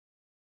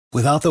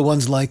Without the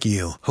ones like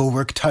you, who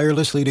work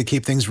tirelessly to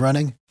keep things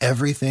running,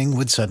 everything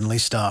would suddenly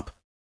stop.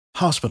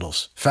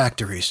 Hospitals,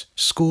 factories,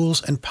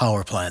 schools, and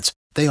power plants,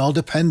 they all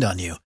depend on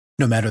you.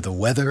 No matter the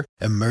weather,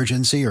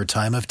 emergency, or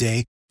time of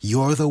day,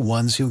 you're the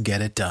ones who get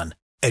it done.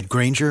 At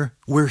Grainger,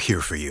 we're here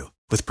for you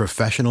with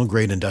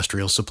professional-grade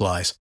industrial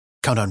supplies.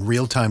 Count on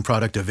real-time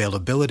product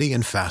availability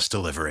and fast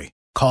delivery.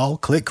 Call,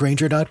 click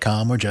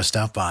Grainger.com, or just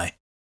stop by.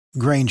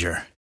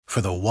 Grainger, for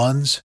the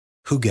ones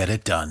who get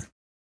it done.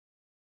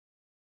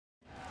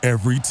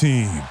 Every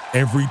team,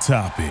 every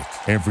topic,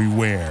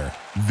 everywhere.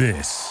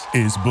 This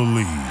is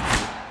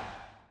Believe.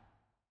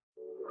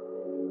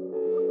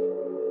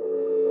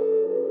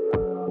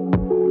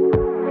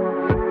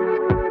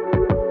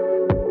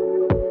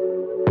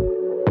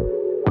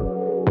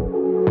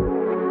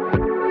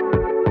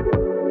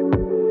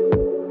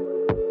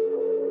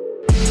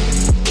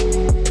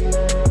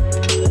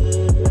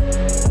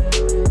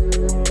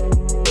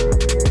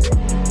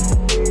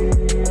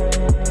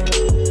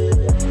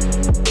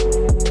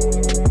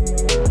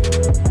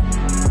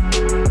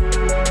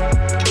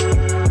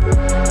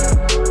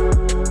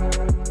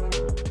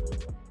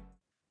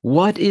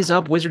 What is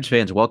up, Wizards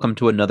fans? Welcome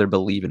to another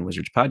Believe in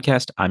Wizards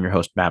podcast. I'm your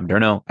host, Matt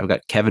Moderno. I've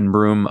got Kevin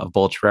Broom of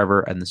Bullets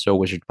Forever and the So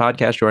Wizards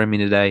podcast joining me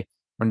today.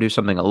 We're going to do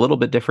something a little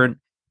bit different.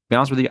 To be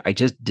honest with you, I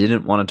just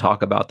didn't want to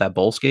talk about that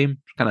Bulls game.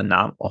 There's kind of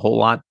not a whole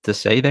lot to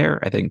say there.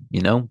 I think,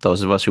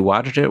 those of us who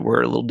watched it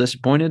were a little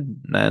disappointed,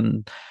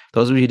 and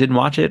those of you who didn't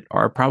watch it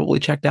are probably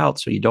checked out,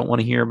 so you don't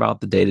want to hear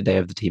about the day-to-day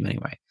of the team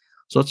anyway.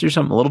 So let's do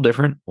something a little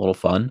different, a little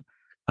fun.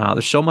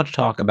 There's so much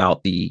talk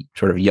about the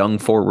sort of young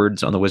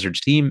forwards on the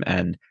Wizards team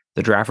and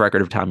the draft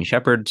record of Tommy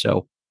Shepard.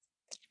 So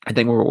I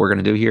think what we're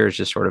going to do here is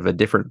just sort of a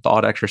different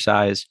thought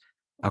exercise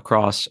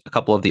across a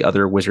couple of the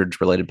other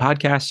Wizards related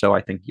podcasts. So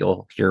I think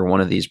you'll hear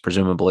one of these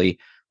presumably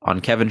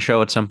on Kevin's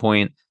show at some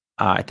point.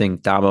 I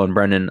think Damo and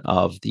Brendan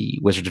of the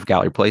Wizards of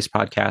Gallery Place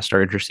podcast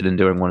are interested in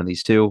doing one of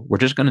these too. We're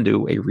just going to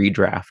do a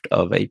redraft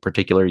of a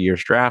particular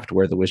year's draft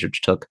where the Wizards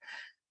took,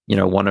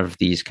 one of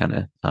these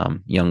kind of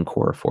young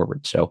core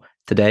forwards. So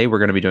today we're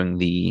going to be doing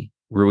the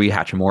Rui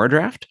Hachimura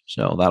draft.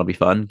 So that'll be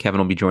fun. Kevin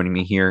will be joining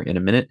me here in a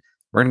minute.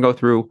 We're going to go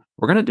through,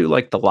 we're going to do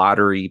like the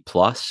lottery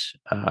plus.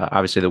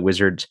 Obviously, the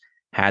Wizards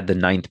had the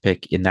 9th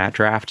pick in that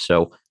draft.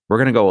 So we're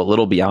going to go a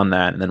little beyond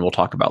that. And then we'll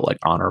talk about like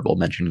honorable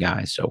mention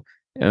guys. So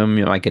you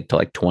might get to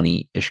like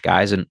 20-ish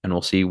guys and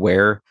we'll see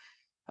where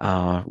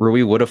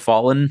Rui would have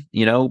fallen,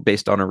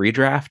 based on a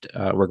redraft.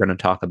 We're going to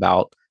talk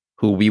about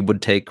who we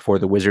would take for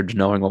the Wizards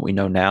knowing what we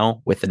know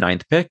now with the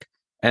 9th pick.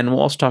 And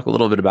we'll also talk a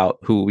little bit about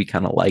who we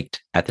kind of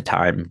liked at the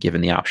time, given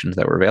the options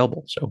that were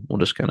available. So we'll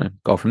just kind of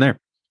go from there.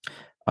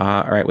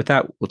 All right, with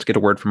that, let's get a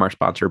word from our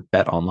sponsor,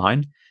 Bet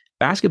Online.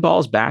 Basketball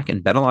is back,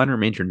 and Bet Online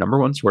remains your number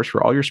one source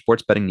for all your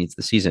sports betting needs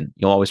this season.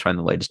 You'll always find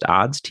the latest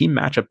odds, team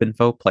matchup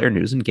info, player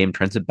news, and game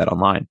trends at Bet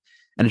Online.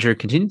 And as your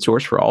continued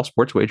source for all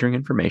sports wagering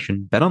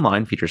information, Bet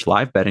Online features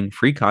live betting,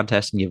 free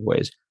contests, and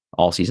giveaways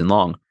all season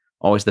long.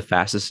 Always the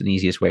fastest and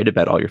easiest way to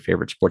bet all your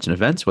favorite sports and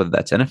events, whether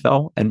that's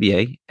NFL,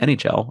 NBA,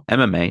 NHL,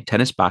 MMA,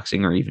 tennis,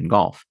 boxing, or even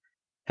golf.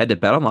 Head to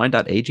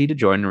betonline.ag to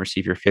join and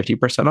receive your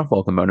 50% off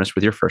welcome bonus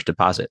with your first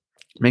deposit.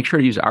 Make sure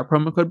to use our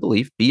promo code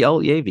BELIEVE,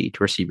 BLEAV,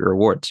 to receive your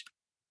rewards.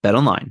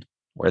 BetOnline,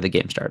 where the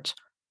game starts.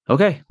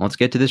 Okay, let's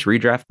get to this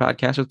redraft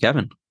podcast with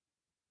Kevin.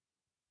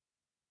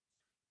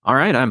 All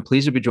right, I'm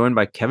pleased to be joined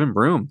by Kevin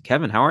Broom.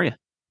 Kevin, how are you?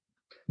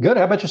 Good.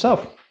 How about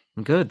yourself?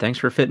 Good. Thanks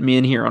for fitting me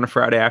in here on a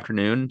Friday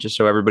afternoon. Just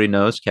so everybody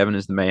knows, Kevin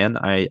is the man.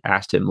 I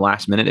asked him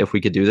last minute if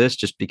we could do this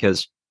just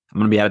because I'm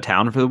going to be out of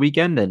town for the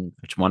weekend and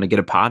I just want to get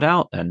a pod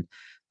out. And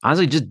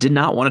honestly, just did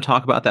not want to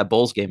talk about that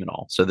Bulls game at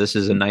all. So this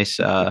is a nice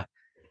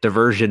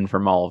diversion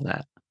from all of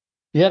that.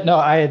 Yeah, no,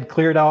 I had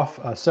cleared off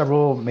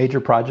several major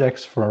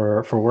projects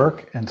for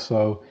work. And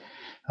so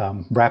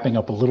wrapping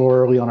up a little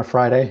early on a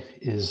Friday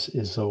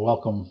is a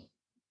welcome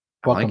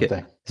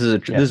thing.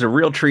 This is a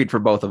real treat for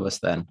both of us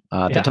then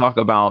to talk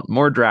about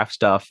more draft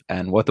stuff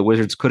and what the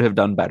Wizards could have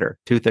done better.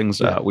 Two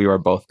things we are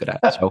both good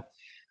at. So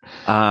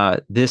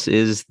this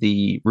is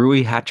the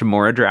Rui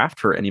Hachimura draft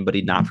for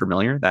anybody not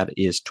familiar. That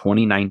is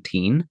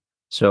 2019.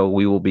 So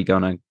we will be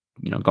going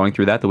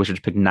through that. The Wizards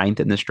picked 9th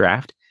in this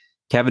draft.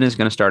 Kevin is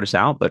going to start us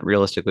out, but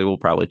realistically, we'll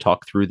probably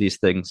talk through these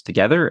things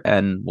together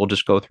and we'll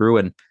just go through.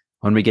 And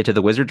when we get to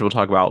the Wizards, we'll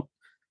talk about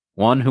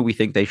one, who we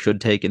think they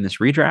should take in this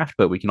redraft,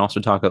 but we can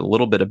also talk a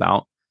little bit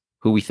about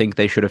who we think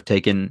they should have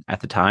taken at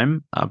the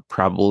time.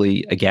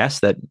 Probably a guess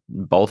that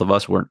both of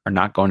us are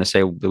not going to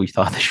say that we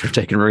thought they should have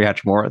taken Rui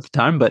Hachimura at the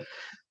time, but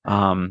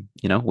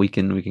we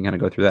can kind of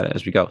go through that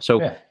as we go.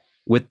 So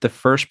with the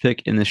first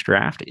pick in this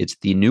draft, it's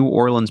the New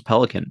Orleans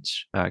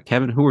Pelicans.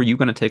 Kevin, who are you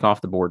going to take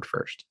off the board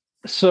first?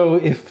 So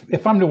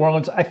if I'm New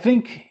Orleans, I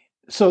think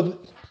so.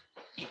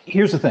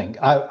 Here's the thing.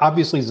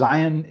 Obviously,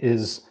 Zion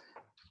is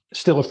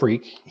still a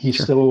freak.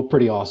 He's still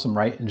pretty awesome,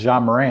 right? And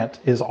Ja Morant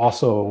is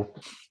also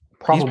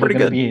probably going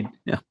to be,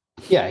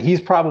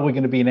 he's probably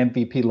going to be an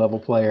MVP level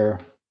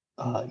player,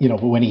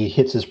 when he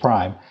hits his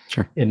prime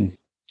in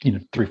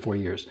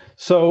 3-4 years.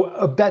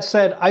 So that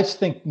said, I just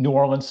think New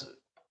Orleans,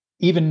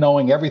 even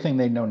knowing everything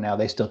they know now,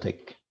 they still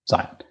take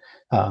Zion.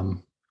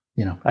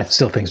 I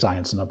still think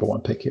Zion's the number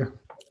one pick here.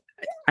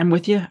 I'm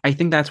with you. I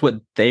think that's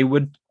what they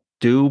would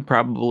do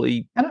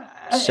probably And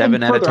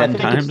 7 out of 10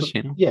 times.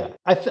 Yeah,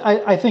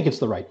 I think it's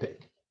the right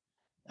pick.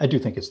 I do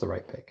think it's the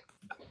right pick.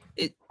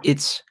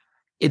 It's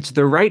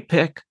the right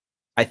pick.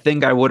 I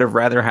think I would have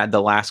rather had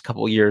the last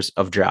couple years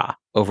of Ja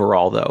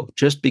overall, though,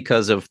 just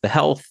because of the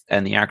health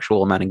and the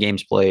actual amount of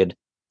games played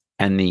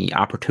and the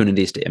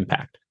opportunities to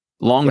impact.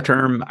 Long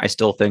term, I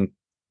still think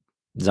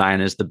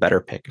Zion is the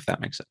better pick, if that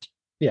makes sense.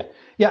 Yeah.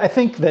 I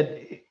think that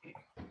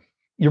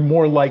you're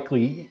more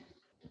likely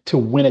to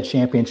win a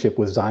championship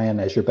with Zion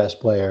as your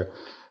best player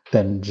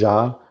than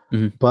Ja.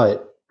 Mm-hmm.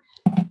 But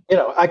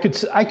I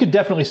could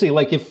definitely see,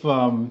 like, if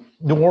New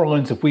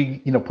Orleans, if we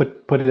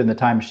put it in the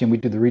time machine, we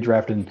do the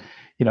redraft, and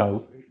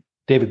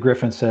David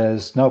Griffin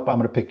says, nope, I'm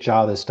going to pick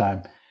Ja this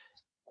time.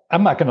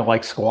 I'm not going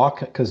to squawk,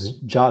 because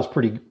Ja's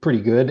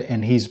pretty good,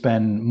 and he's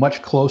been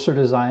much closer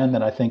to Zion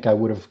than I think I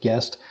would have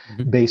guessed,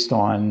 based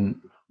on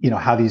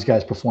how these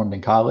guys performed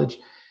in college.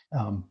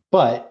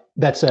 But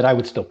that said, I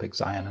would still pick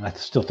Zion, and I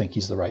still think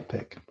he's the right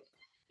pick.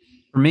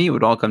 For me, it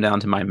would all come down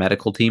to my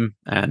medical team.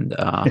 And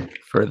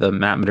for the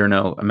Matt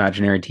Modderno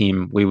imaginary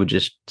team, we would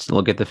just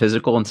look at the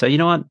physical and say, you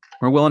know what,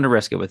 we're willing to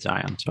risk it with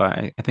Zion. So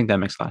I think that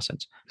makes a lot of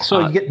sense.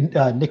 So you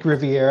get Nick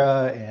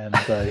Riviera and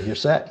you're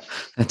set.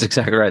 That's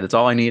exactly right. That's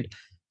all I need.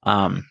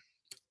 We've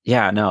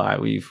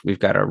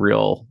got a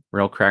real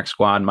crack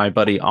squad. My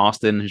buddy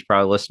Austin, who's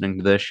probably listening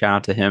to this, shout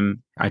out to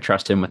him. I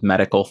trust him with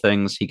medical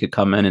things. He could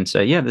come in and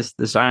say, yeah, this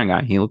Zion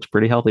guy, he looks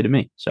pretty healthy to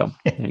me. So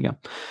there you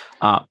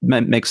go.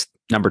 Makes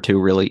number 2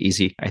 really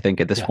easy, I think,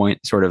 at this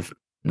point. Sort of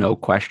no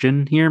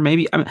question here.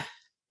 Maybe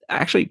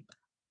actually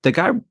the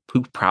guy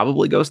who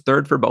probably goes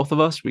third for both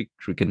of us, we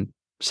can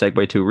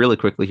segue to really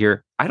quickly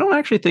here. I don't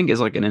actually think is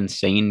like an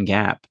insane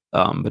gap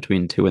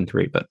between 2 and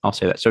 3, but I'll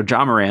say that. So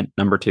Ja Morant,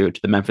 number 2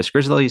 to the Memphis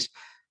Grizzlies,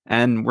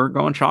 and we're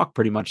going chalk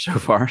pretty much so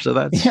far. So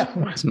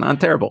that's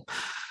not terrible.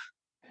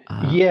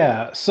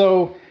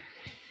 So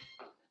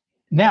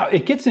now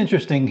it gets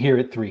interesting here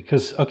at 3,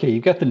 because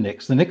you've got the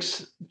Knicks. The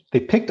Knicks,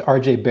 they picked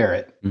RJ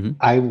Barrett. Mm-hmm.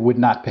 I would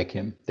not pick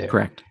him there.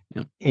 Correct.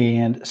 Yeah.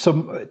 And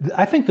so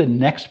I think the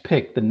next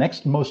pick, the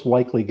next most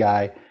likely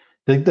guy,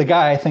 the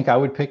guy I think I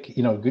would pick,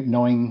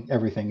 knowing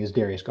everything, is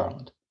Darius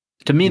Garland.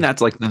 To me,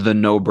 that's like the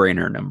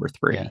no-brainer number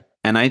 3. Yeah.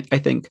 And I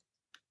think,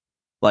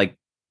 like,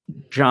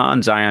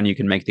 John Zion, you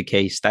can make the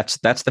case. That's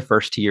the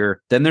first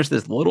tier. Then there's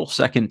this little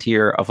second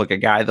tier of like a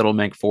guy that'll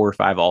make 4 or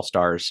 5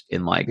 All-Stars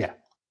in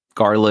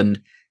Garland,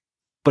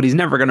 but he's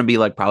never going to be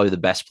like probably the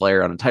best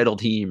player on a title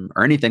team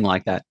or anything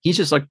like that. He's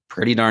just like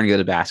pretty darn good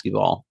at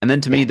basketball. And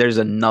then to me, there's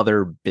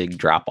another big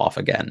drop off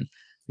again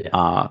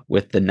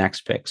with the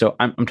next pick. So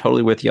I'm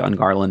totally with you on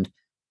Garland.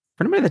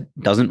 For anybody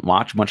that doesn't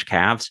watch much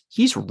Cavs,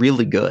 he's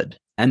really good.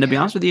 And to be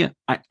honest with you,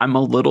 I'm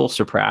a little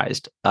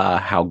surprised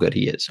how good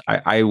he is.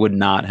 I would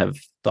not have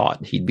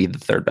thought he'd be the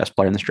 3rd best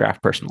player in this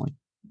draft personally.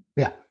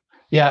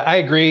 Yeah, I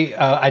agree.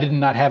 I did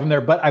not have him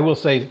there, but I will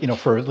say,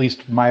 for at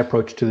least my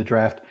approach to the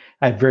draft,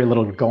 I had very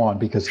little to go on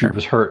because he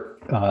was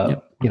hurt.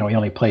 He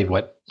only played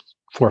 4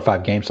 or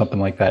 5 games, something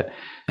like that.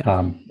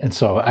 And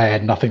so I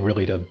had nothing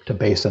really to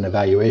base an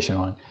evaluation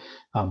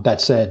on. That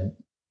said,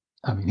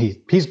 I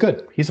mean, he's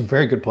good. He's a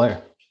very good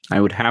player. I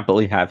would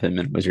happily have him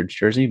in Wizards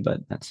jersey, but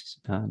that's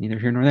neither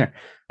here nor there.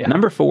 Yeah.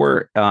 Number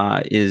 4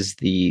 is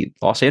the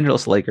Los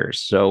Angeles Lakers.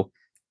 So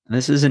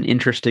this is an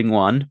interesting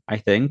one, I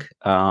think.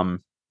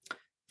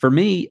 For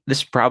me, this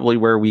is probably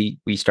where we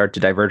start to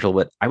diverge a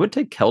little bit. I would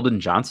take Keldon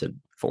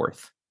Johnson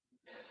 4th.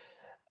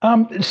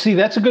 See,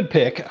 that's a good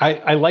pick.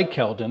 I like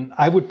Keldon.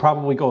 I would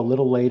probably go a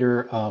little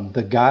later.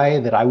 The guy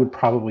that I would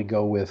probably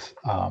go with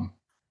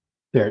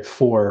there at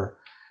 4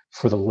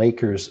 for the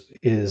Lakers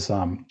is,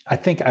 I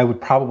think I would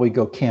probably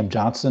go Cam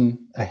Johnson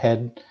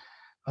ahead.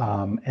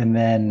 And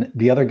then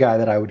the other guy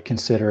that I would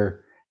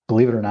consider,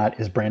 believe it or not,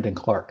 is Brandon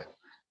Clark.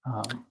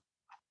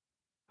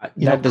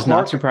 That does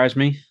not surprise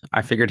me.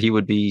 I figured he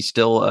would be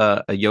still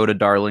a Yoda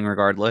darling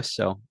regardless.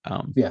 So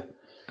I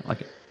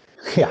like it.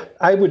 Yeah,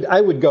 I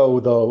would go,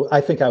 though.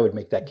 I think I would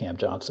make that Cam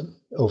Johnson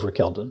over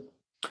Keldon.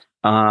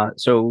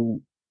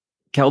 So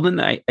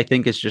Keldon, I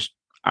think is just,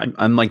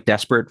 I'm like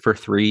desperate for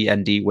 3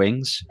 and D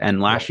wings.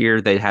 And last year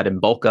they had him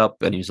bulk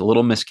up and he was a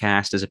little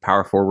miscast as a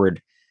power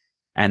forward.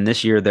 And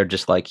this year they're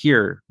just like,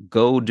 here,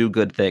 go do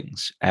good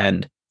things.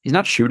 And he's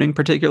not shooting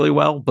particularly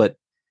well, but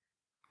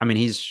I mean,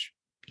 he's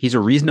a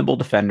reasonable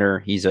defender.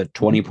 He's a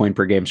 20 point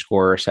per game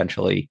scorer,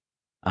 essentially.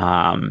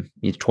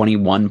 He's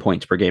 21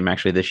 points per game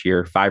actually this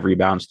year, 5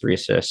 rebounds, 3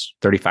 assists,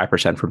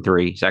 35% from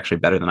 3. He's actually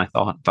better than I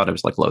thought. Thought it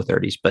was like low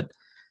 30s, but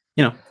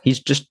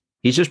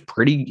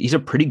he's a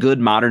pretty good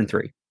modern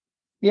 3.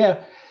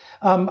 Yeah.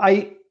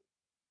 I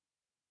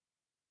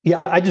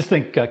just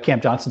think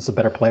Cam Johnson's a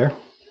better player.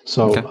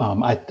 So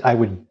I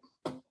would,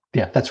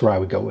 that's where I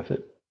would go with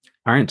it.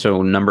 All right.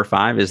 So number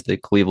 5 is the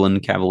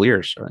Cleveland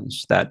Cavaliers.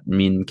 Does that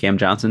mean Cam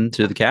Johnson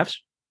to the Cavs?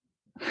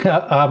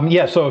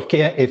 So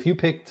if you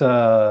picked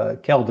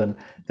Keldon,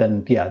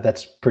 then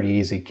that's pretty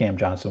easy. Cam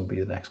Johnson would be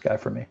the next guy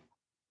for me.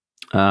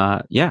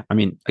 I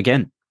mean,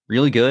 again,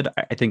 really good.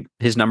 I think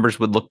his numbers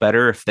would look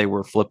better if they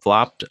were flip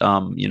flopped.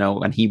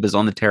 And he was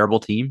on the terrible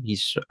team.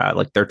 He's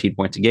like 13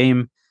 points a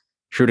game,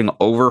 shooting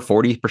over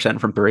 40%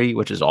 from three,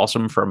 which is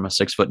awesome from a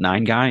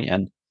 6'9" guy.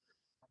 And to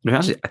be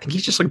honest, I think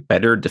he's just like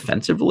better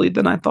defensively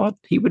than I thought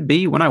he would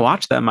be. When I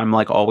watch them, I'm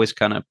like always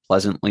kind of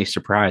pleasantly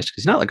surprised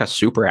because he's not like a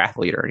super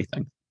athlete or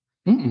anything.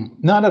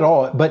 Not at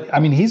all. But I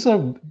mean, he's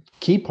a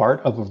key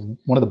part of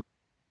one of the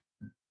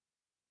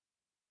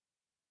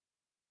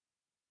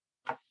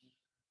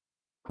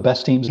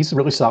best teams. He's a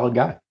really solid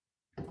guy.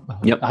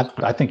 Yep.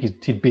 I think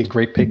he'd be a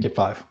great pick at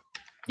 5.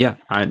 Yeah,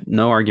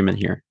 no argument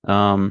here.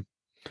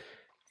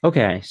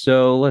 Okay,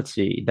 so let's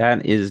see.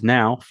 That is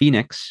now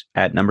Phoenix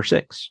at number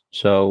 6.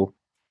 So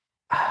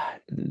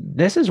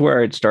this is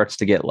where it starts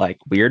to get like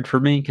weird for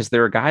me because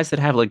there are guys that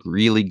have like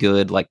really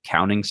good like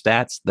counting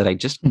stats that I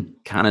just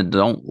kind of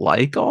don't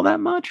like all that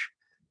much.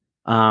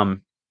 I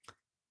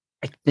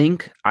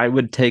think I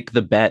would take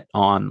the bet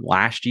on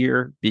last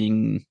year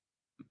being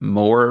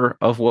more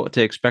of what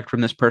to expect from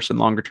this person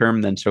longer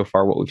term than so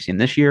far what we've seen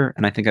this year.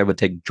 And I think I would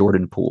take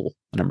Jordan Poole,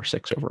 number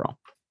 6 overall.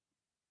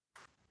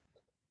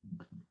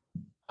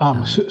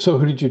 So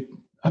who did you,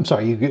 I'm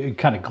sorry, you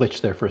kind of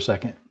glitched there for a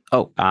second.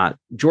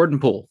 Jordan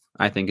Poole,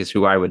 I think, is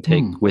who I would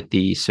take with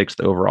the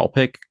 6th overall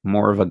pick.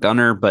 More of a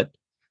gunner, but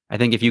I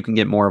think if you can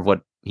get more of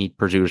what he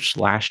produced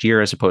last year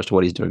as opposed to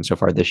what he's doing so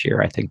far this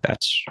year, I think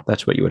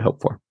that's what you would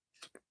hope for.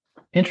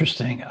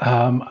 Interesting.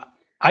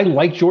 I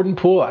like Jordan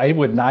Poole. I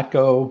would not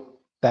go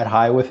that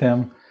high with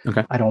him.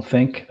 Okay. I don't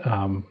think.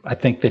 I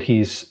think that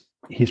he's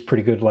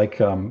pretty good.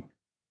 Like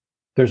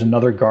there's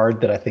another guard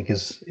that I think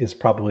is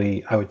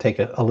probably I would take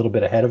a little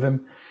bit ahead of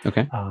him.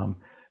 Okay.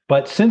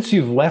 But since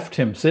you've left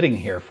him sitting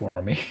here for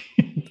me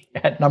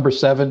at number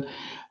 7,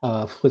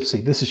 let's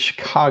see. This is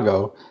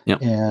Chicago,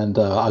 and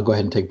I'll go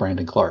ahead and take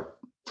Brandon Clark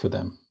for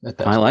them at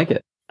that. I like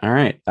it. All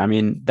right. I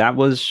mean, that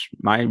was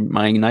my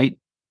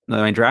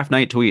draft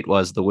night tweet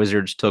was the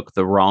Wizards took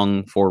the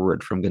wrong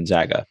forward from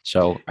Gonzaga.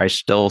 So I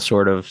still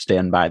sort of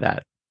stand by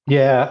that.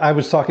 Yeah, I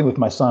was talking with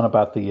my son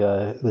about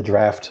the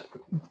draft,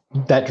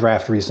 that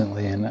draft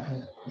recently, and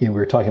we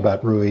were talking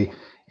about Rui,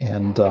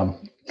 and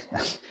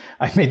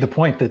I made the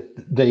point that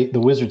the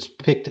Wizards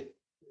picked.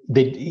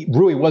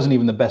 Rui wasn't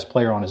even the best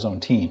player on his own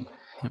team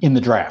in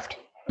the draft,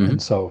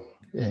 and so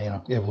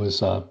it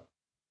was.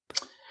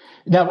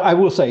 Now I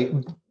will say,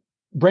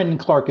 Brandon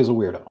Clark is a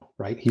weirdo,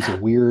 right? He's a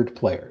weird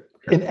player.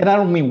 And I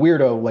don't mean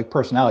weirdo like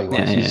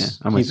personality-wise.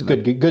 He's a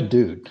good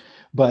dude.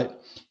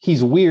 But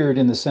he's weird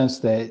in the sense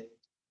that,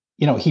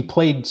 he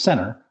played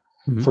center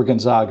for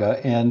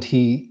Gonzaga, and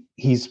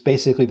he's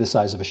basically the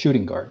size of a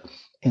shooting guard.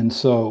 And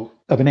so,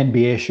 of an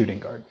NBA shooting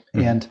guard.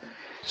 And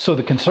so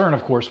the concern,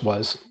 of course,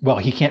 was, well,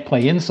 he can't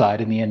play inside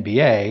in the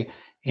NBA,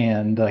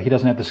 and he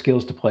doesn't have the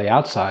skills to play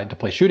outside, to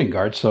play shooting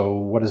guard. So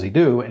what does he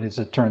do? And as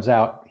it turns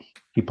out,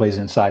 he plays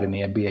inside in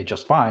the NBA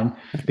just fine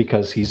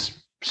because he's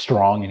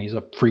strong and he's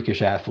a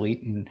freakish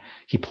athlete and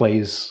he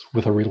plays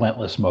with a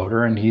relentless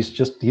motor, and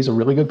he's a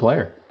really good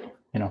player.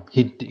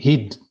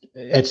 He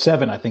at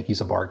 7, I think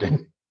he's a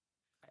bargain.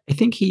 I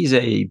think he's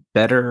a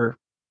better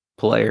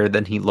player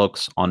than he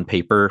looks on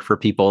paper for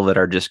people that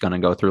are just going to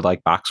go through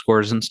like box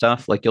scores and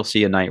stuff. Like you'll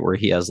see a night where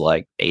he has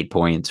like 8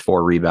 points,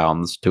 4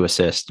 rebounds, 2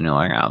 assists, and you're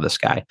like, oh, this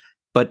guy.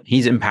 But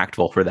he's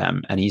impactful for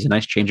them, and he's a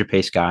nice change of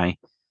pace guy.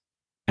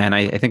 And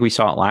I think we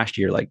saw it last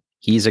year. Like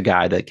he's a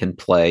guy that can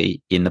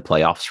play in the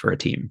playoffs for a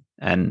team,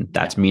 and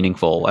that's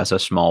meaningful as a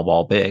small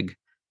ball big.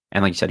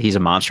 And like you said, he's a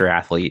monster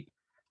athlete.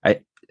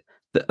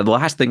 The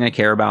last thing I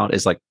care about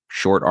is like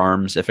short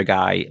arms. If a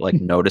guy like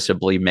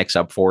noticeably makes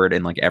up for it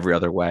in like every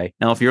other way.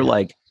 Now, if you're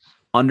like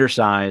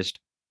undersized,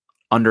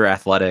 under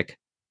athletic,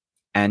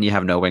 and you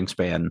have no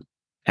wingspan,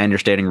 and your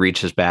standing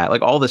reach is bad,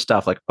 like all this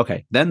stuff, like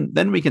okay, then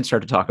we can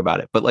start to talk about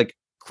it. But like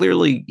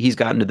clearly, he's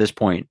gotten to this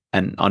point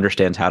and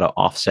understands how to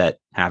offset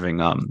having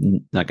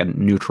like a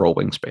neutral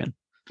wingspan.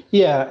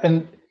 Yeah,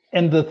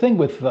 and the thing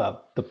with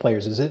the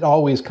players is it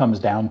always comes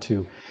down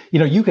to,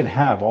 you can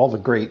have all the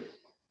great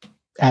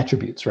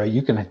attributes, right?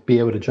 You can be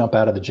able to jump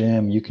out of the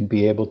gym. You can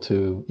be able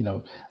to,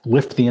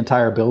 lift the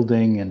entire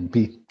building and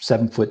be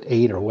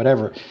 7'8" or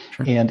whatever.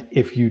 Sure. And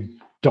if you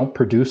don't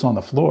produce on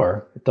the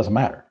floor, it doesn't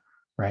matter,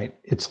 right?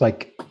 It's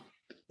like,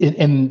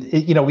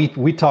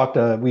 we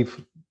talked,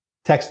 we've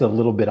texted a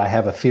little bit. I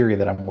have a theory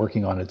that I'm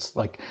working on. It's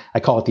like, I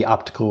call it the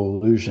optical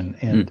illusion.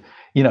 And,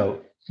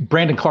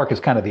 Brandon Clark is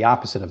kind of the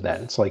opposite of that.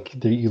 It's like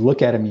you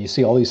look at him and you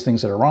see all these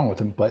things that are wrong with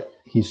him, but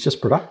he's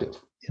just productive.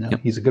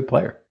 He's a good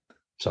player.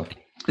 So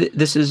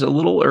this is a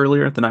little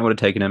earlier than I would have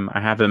taken him.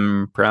 I have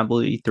him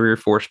probably 3 or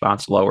 4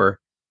 spots lower,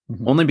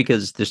 only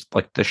because this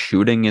like the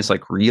shooting is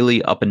like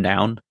really up and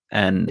down.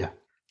 And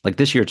like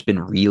this year it's been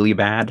really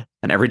bad.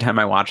 And every time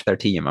I watch their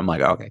team, I'm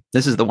like, okay,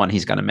 this is the one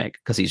he's going to make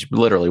because he's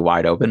literally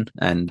wide open.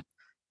 And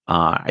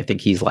I think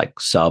he's like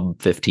sub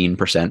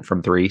 15%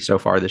 from 3 so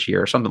far this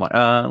year, or something like,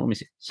 let me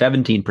see,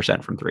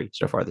 17% from 3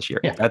 so far this year.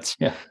 Yeah. That's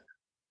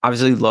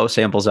obviously low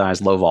sample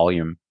size, low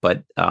volume,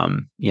 but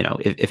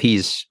if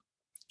he's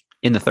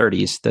in the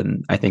 30s,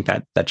 then I think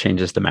that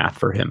changes the math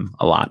for him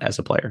a lot as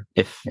a player.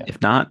 If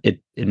not, it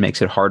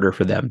makes it harder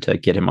for them to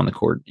get him on the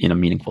court in a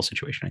meaningful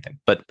situation, I think.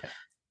 But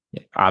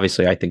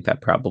obviously, I think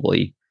that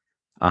probably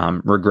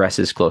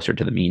regresses closer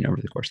to the mean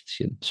over the course of the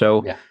season.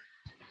 So,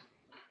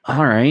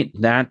 all right,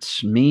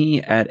 that's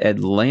me at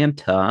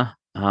Atlanta.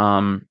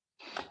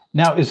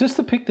 Now, is this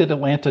the pick that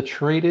Atlanta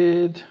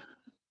traded?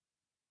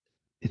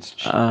 It's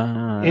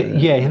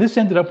this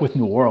ended up with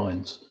New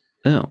Orleans.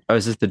 Oh,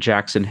 is this the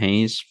Jackson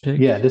Hayes pick?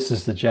 Yeah, this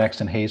is the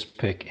Jackson Hayes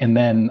pick. And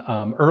then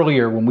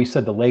earlier when we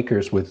said the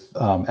Lakers with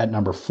at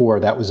number 4,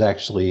 that was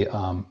actually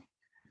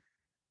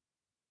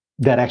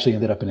that actually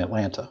ended up in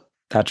Atlanta.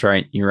 That's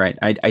right. You're right.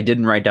 I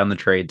didn't write down the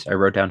trades. I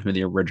wrote down who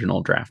the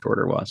original draft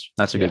order was.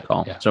 That's a good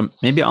call. Yeah. So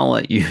maybe I'll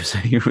let you say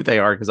who they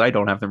are because I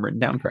don't have them written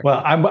down correctly.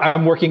 Well,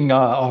 I'm working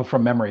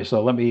from memory,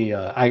 so let me.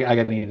 I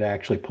need to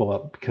actually pull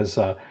up because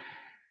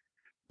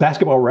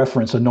Basketball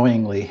Reference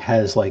annoyingly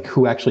has like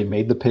who actually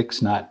made the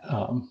picks, not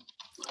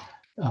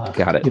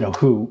got it.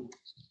 Who.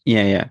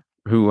 Yeah.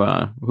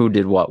 Who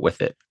did what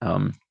with it?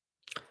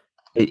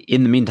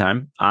 In the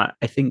meantime, I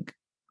think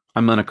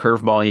I'm going to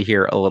curveball you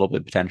here a little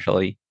bit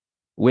potentially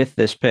with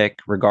this pick,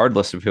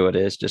 regardless of who it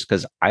is, just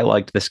because I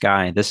liked this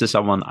guy. This is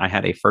someone I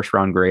had a first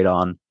round grade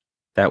on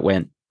that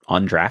went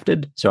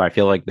undrafted. So I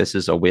feel like this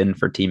is a win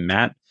for Team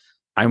Matt.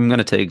 I'm going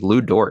to take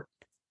Lou Dort.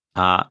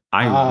 I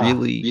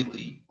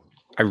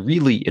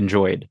really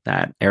enjoyed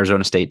that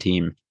Arizona State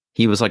team.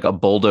 He was like a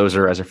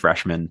bulldozer as a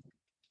freshman.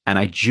 And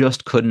I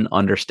just couldn't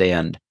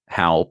understand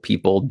how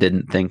people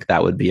didn't think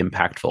that would be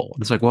impactful.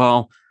 It's like,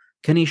 well,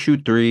 can he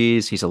shoot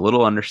threes? He's a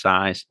little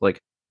undersized. Like,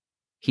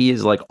 he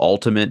is like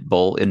ultimate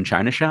bull in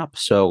China shop.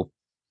 So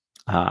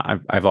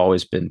I've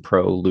always been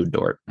pro Lou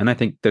Dort. And I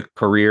think the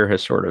career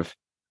has sort of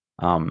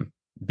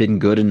been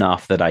good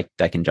enough that I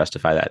can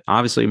justify that.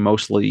 Obviously,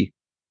 mostly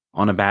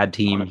on a bad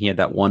team. He had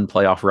that one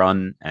playoff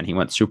run and he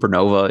went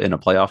supernova in a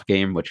playoff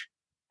game, which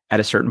at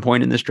a certain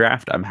point in this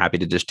draft, I'm happy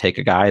to just take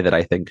a guy that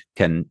I think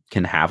can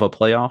have a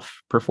playoff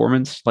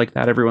performance like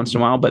that every once in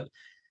a while. But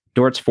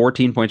Dort's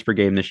 14 points per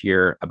game this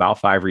year, about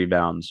 5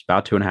 rebounds,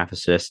 about 2.5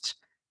 assists.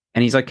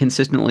 And he's like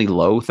consistently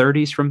low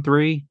 30s from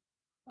 3.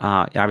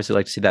 Obviously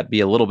like to see that be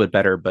a little bit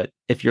better, but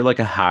if you're like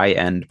a high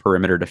end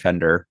perimeter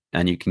defender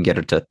and you can get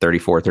it to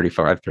 34,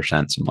 35%,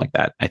 something like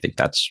that, I think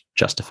that's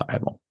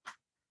justifiable.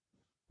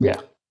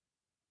 Yeah.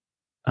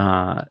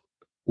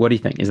 What do you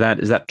think? Is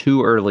that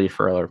too early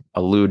for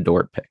a Lou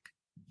Dort pick?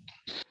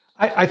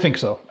 I think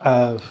so.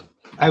 I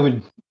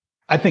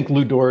think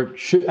Lou Dort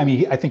should. I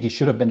mean, I think he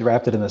should have been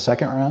drafted in the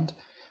second round.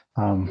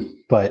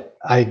 But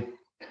I'm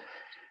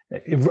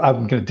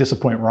going to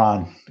disappoint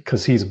Ron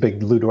because he's a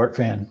big Lou Dort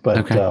fan. But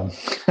okay.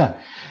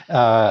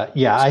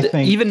 I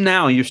think even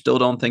now you still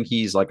don't think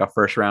he's like a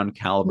first round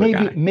caliber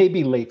guy.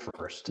 Maybe late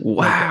first.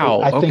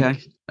 Wow. I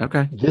think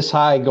okay. This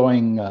high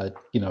going.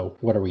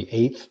 What are we,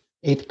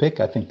 eighth pick?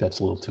 I think that's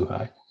a little too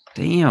high.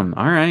 Damn.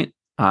 All right.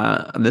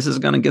 This is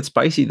going to get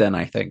spicy then,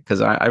 I think,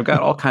 because I've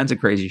got all kinds of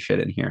crazy shit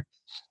in here.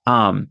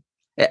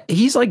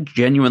 He's like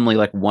genuinely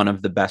like one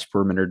of the best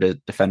perimeter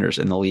defenders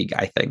in the league,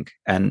 I think.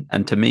 And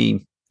to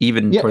me,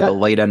 even for the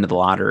late end of the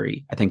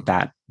lottery, I think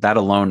that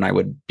alone, I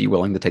would be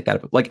willing to take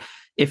that. Like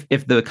if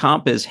the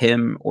comp is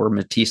him or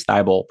Matisse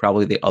Thybulle,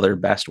 probably the other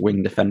best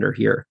wing defender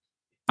here,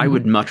 I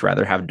would much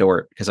rather have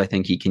Dort because I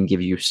think he can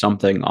give you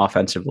something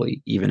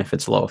offensively, even if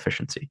it's low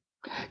efficiency.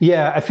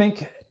 Yeah, I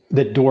think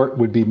that Dort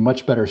would be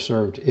much better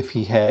served if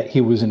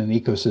he was in an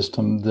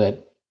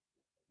ecosystem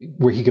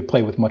where he could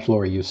play with much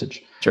lower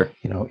usage. Sure.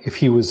 If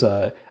he was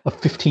a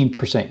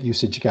 15%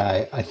 usage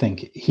guy, I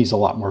think he's a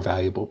lot more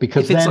valuable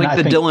because if it's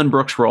like the Dillon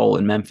Brooks role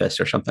in Memphis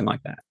or something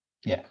like that.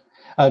 Yeah.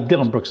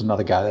 Dillon Brooks is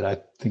another guy that I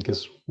think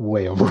is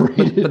way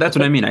overrated. But that's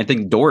what I mean. I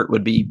think Dort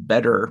would be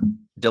better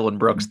Dillon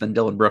Brooks than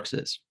Dillon Brooks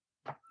is.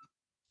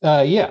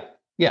 Yeah.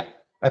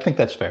 I think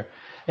that's fair.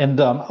 And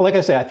like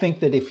I say, I think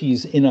that if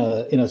he's in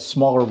a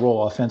smaller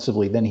role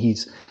offensively, then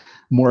he's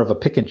more of a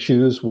pick and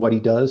choose what he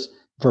does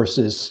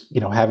versus,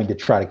 having to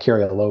try to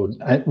carry a load.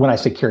 When I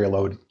say carry a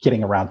load,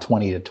 getting around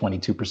 20 to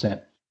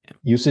 22%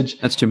 usage.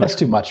 That's too much. That's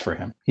too much for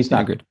him. He's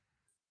not good.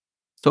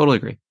 Totally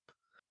agree.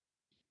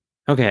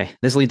 Okay,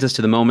 this leads us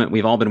to the moment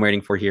we've all been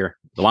waiting for here.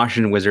 The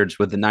Washington Wizards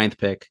with the 9th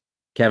pick.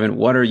 Kevin,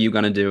 what are you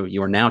going to do?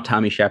 You are now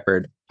Tommy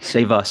Shepard.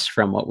 Save us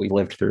from what we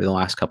lived through the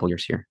last couple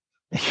years here.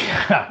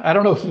 Yeah, I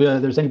don't know if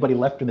there's anybody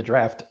left in the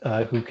draft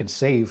who can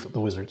save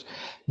the Wizards.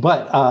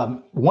 But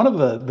one of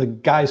the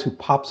guys who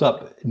pops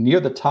up near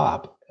the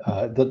top,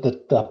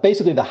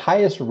 basically the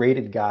highest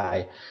rated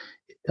guy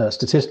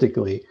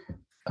statistically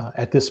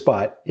at this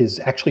spot is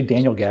actually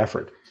Daniel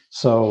Gafford.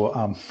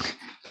 So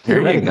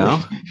there you go.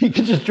 You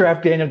could just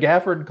draft Daniel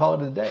Gafford and call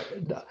it a day.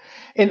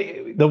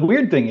 And the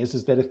weird thing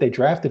is that if they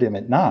drafted him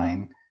at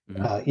 9,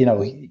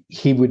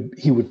 he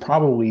would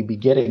probably be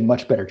getting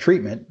much better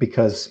treatment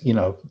because,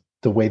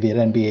 the way the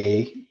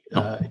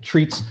NBA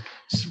treats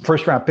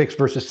first round picks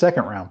versus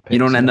second round picks. You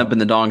don't end up in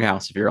the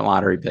doghouse if you're a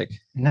lottery pick.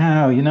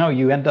 No,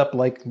 you end up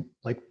like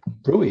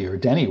Rui or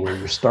Denny, where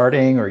you're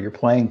starting or you're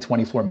playing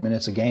 24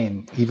 minutes a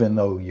game, even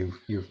though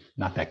you're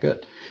not that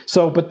good.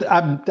 So, but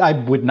I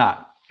would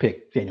not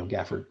pick Daniel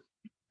Gafford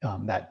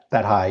that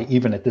high,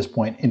 even at this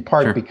point, in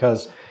part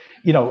because,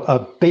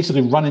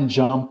 basically run and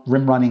jump,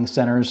 rim running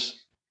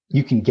centers,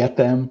 you can get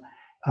them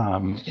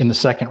in the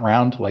second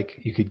round. Like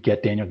you could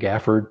get Daniel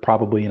Gafford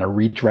probably in a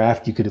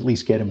redraft. You could at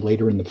least get him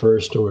later in the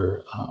first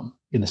or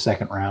in the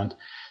second round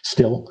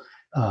still,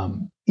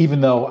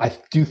 even though I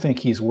do think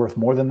he's worth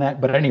more than that.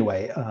 But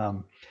anyway,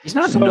 he's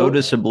not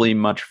noticeably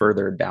much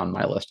further down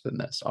my list than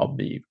this. I'll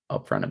be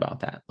upfront about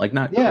that. Like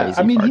not crazy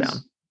far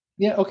down.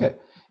 Yeah. Okay.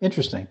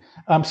 Interesting.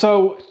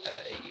 So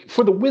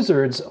for the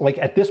Wizards, like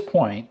at this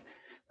point,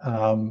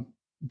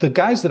 the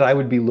guys that I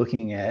would be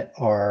looking at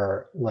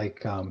are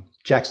like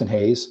Jackson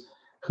Hayes,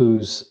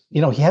 who's, he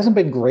hasn't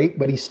been great,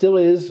 but he still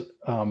is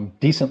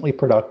decently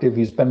productive.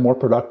 He's been more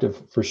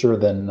productive for sure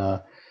than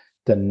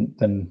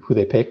who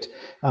they picked.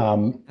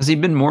 Has he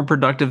been more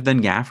productive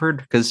than Gafford?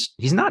 Because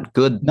he's not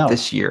good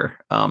this year.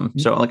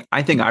 So like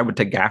I think I would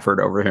take Gafford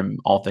over him,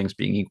 all things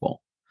being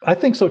equal. I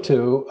think so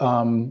too.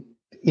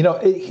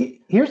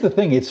 Here's the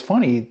thing. It's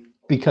funny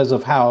because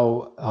of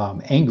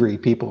how angry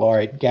people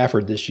are at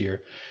Gafford this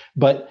year,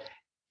 but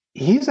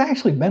he's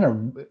actually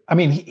been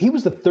he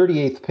was the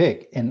 38th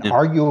pick, and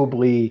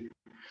arguably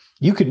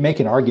you could make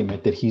an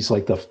argument that he's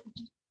like the,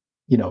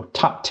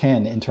 top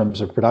 10 in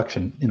terms of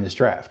production in this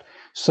draft.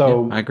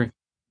 So I agree.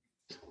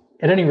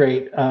 At any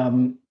rate,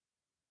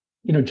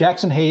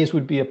 Jackson Hayes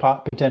would be a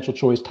potential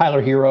choice.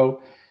 Tyler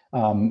Hero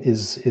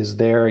is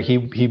there.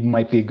 He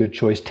might be a good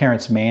choice.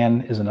 Terrence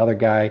Mann is another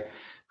guy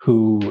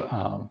who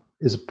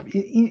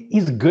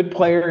he's a good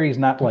player. He's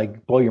not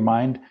like blow your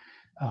mind.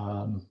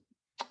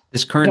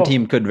 This current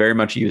team could very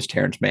much use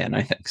Terrence Mann,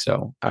 I think.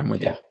 So I'm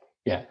with you.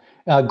 Yeah.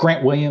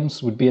 Grant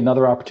Williams would be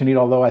another opportunity,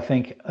 although I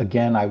think,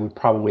 again, I would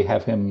probably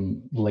have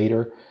him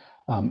later.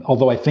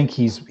 Although I think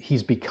he's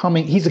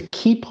a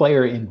key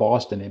player in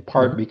Boston, in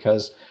part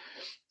because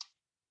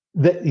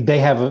they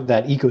have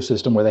that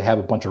ecosystem where they have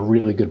a bunch of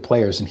really good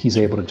players, and he's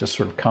able to just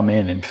sort of come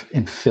in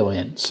and fill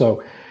in.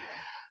 So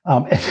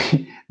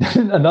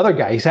another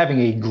guy, he's having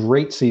a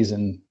great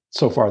season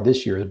so far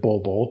this year, is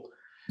Bol.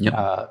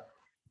 Yep.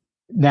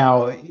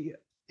 Now,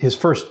 his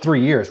first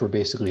 3 years were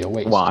basically a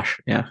wash.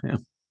 Yeah.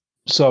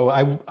 So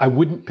I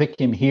wouldn't pick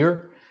him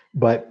here,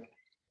 but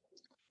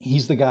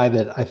he's the guy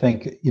that I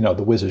think,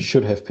 the Wizards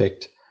should have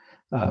picked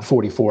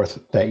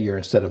 44th that year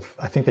instead of,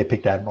 I think they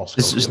picked Admiral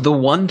Schofield. This is the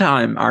one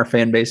time our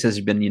fan base has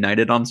been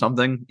united on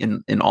something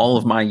in all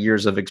of my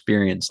years of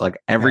experience. Like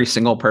every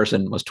single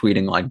person was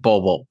tweeting like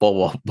Bol.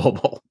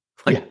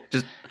 Like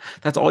just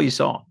that's all you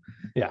saw.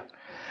 Yeah.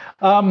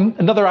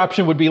 Another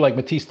option would be like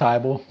Matisse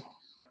Thybulle,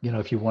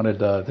 if you wanted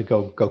to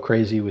go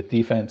crazy with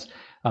defense.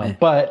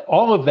 But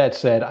all of that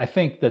said, I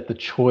think that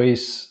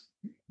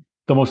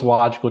the most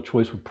logical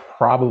choice would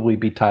probably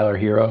be Tyler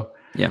Hero.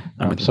 Yeah.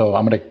 So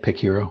I'm going to pick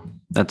Hero.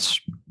 That's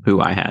who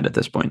I had at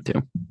this point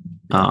too.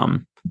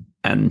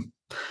 And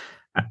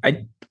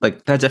I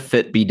like, that's a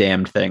fit be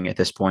damned thing at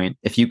this point.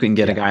 If you can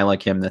get a guy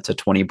like him that's a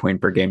 20 point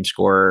per game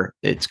scorer,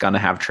 it's going to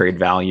have trade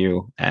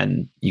value,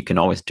 and you can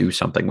always do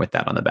something with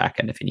that on the back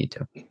end if you need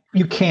to.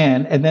 You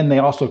can, and then they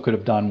also could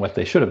have done what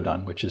they should have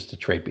done, which is to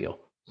trade Beal.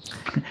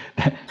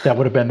 That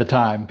would have been the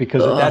time,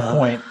 because at that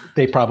point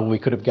they probably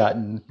could have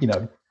gotten,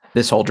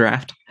 this whole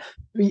draft.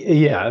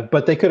 Yeah,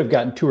 but they could have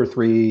gotten 2 or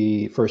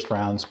 3 first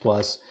rounds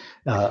plus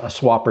a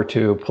swap or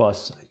two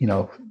plus,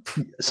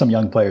 some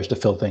young players to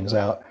fill things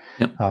out.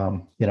 Yep.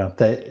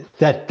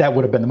 That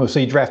would have been the most. So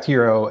you draft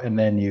Hero, and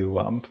then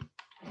you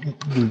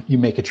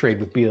make a trade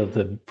with Beal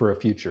for a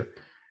future.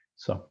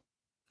 So,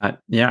 I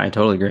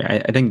totally agree.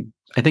 I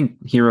think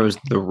Hero is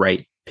the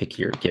right pick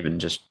here, given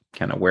just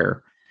kind of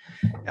where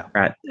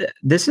we're at.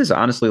 This is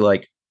honestly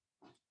like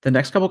the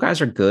next couple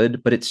guys are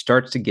good, but it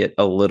starts to get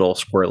a little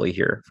squirrely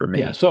here for me.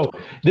 Yeah. So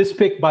this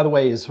pick, by the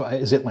way, is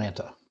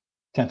Atlanta,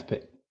 10th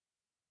pick.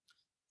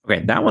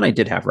 Okay, that one I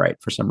did have right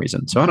for some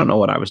reason. So I don't know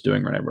what I was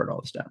doing when I wrote all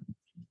this down.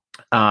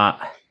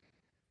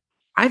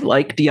 I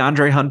like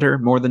DeAndre Hunter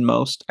more than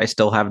most. I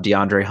still have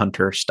DeAndre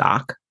Hunter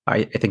stock.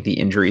 I think the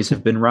injuries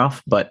have been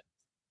rough, but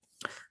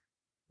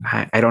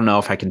I don't know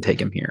if I can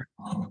take him here.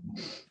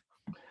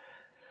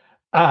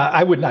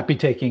 I would not be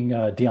taking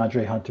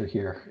DeAndre Hunter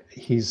here.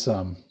 He's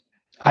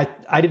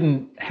I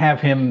didn't have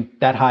him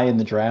that high in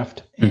the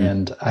draft,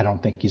 and I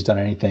don't think he's done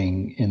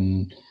anything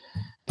in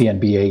the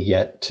NBA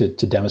yet to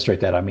demonstrate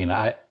that. I mean,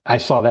 I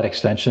saw that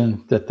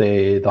extension that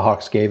the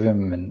Hawks gave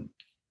him, and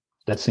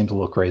that seems a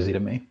little crazy to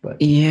me.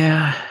 But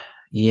yeah,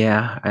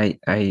 I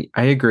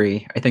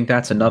agree. I think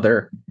that's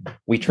another.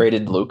 We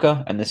traded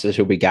Luka, and this is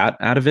who we got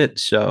out of it.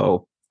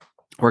 So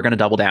we're going to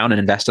double down and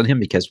invest in him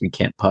because we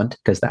can't punt,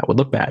 because that would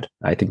look bad.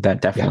 I think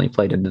that definitely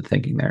played into the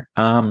thinking there.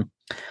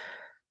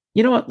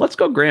 You know what? Let's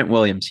go Grant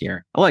Williams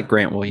here. I like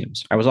Grant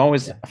Williams. I was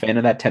always a fan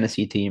of that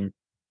Tennessee team.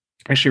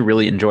 I actually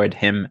really enjoyed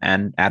him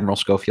and Admiral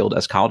Schofield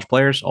as college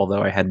players,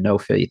 although I had no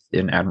faith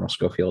in Admiral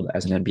Schofield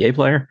as an NBA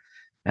player.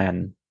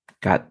 and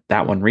got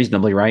that one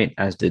reasonably right,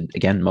 as did,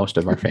 again, most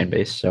of our fan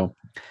base. So,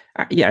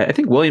 yeah, I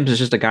think Williams is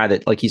just a guy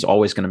that, like, he's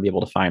always going to be able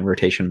to find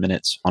rotation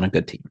minutes on a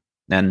good team.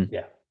 And,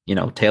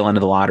 tail end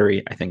of the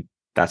lottery, I think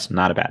that's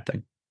not a bad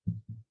thing.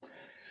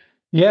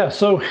 Yeah.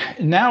 So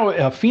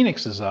now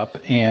Phoenix is up,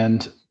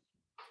 and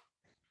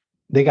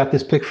they got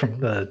this pick from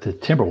the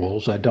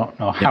Timberwolves. I don't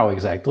know how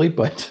exactly,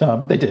 but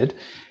they did.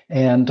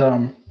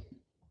 And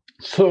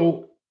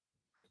so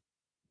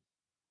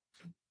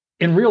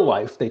in real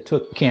life, they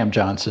took Cam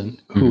Johnson,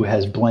 who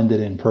has blended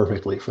in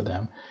perfectly for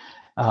them.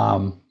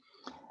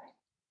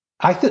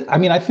 I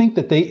think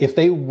that if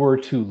they were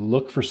to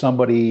look for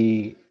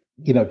somebody,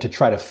 to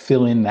try to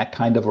fill in that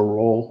kind of a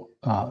role,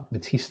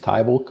 Matisse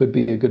Thybulle could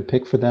be a good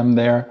pick for them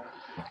there.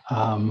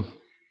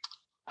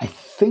 I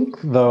think,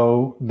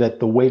 though, that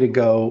the way to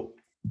go,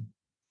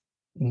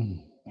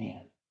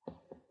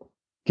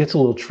 gets a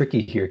little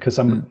tricky here, because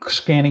I'm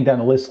scanning down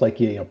the list. Like,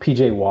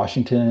 PJ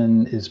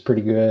Washington is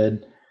pretty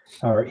good.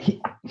 Or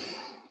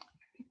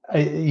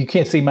you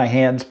can't see my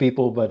hands,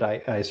 people, but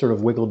I sort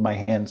of wiggled my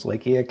hands,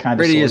 like, kind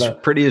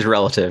of. Pretty is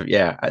relative,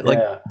 yeah.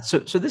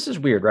 So this is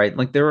weird, right?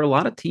 Like, there are a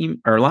lot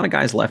of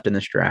guys left in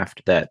this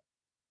draft that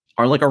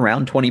are like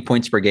around 20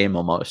 points per game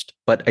almost,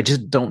 but I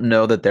just don't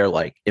know that they're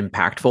like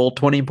impactful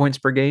 20 points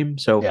per game.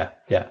 So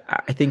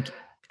I think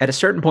at a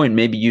certain point,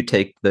 maybe you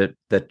take the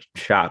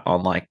shot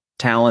on like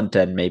talent,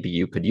 and maybe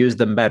you could use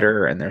them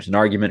better, and there's an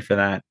argument for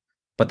that.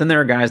 But then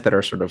there are guys that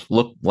are sort of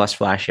look less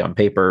flashy on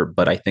paper,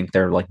 but I think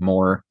they're like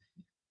more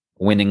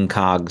winning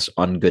cogs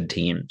on good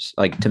teams.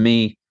 Like, to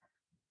me,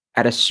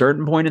 at a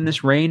certain point in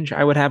this range,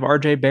 I would have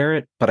RJ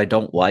Barrett, but I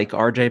don't like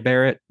RJ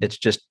Barrett. It's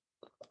just,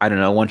 I don't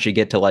know, once you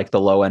get to like the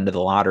low end of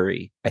the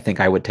lottery, I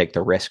think I would take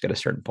the risk at a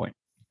certain point.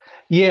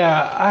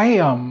 Yeah, I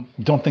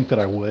don't think that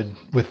I would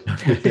with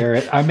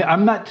Barrett.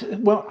 I'm not.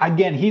 Well,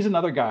 again, he's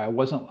another guy I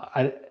wasn't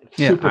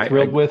super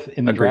thrilled with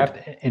in the draft,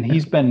 and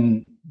he's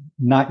been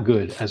not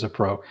good as a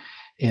pro.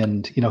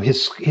 And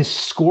his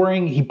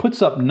scoring, he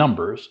puts up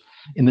numbers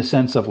in the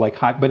sense of like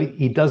high, but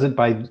he does it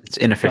by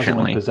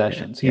inefficiently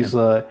possessions. He's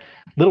a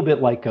little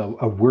bit like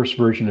a worse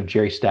version of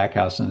Jerry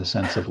Stackhouse in the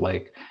sense of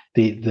like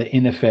the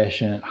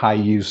inefficient, high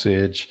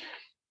usage.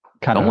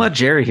 Don't let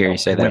Jerry hear you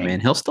say that,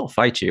 man. He'll still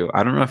fight you.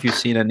 I don't know if you've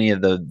seen any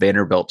of the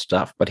Vanderbilt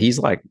stuff, but he's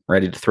like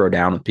ready to throw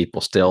down with people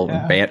still.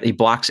 Yeah. He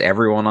blocks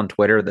everyone on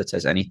Twitter that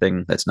says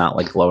anything that's not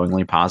like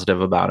glowingly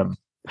positive about him.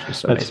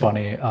 That's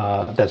funny.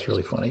 That's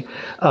really funny.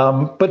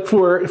 But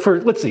for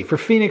let's see, for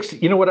Phoenix,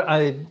 you know what?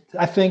 I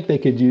think they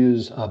could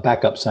use a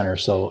backup center.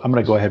 So I'm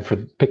going to go ahead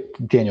pick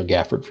Daniel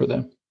Gafford for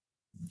them.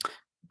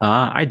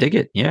 I dig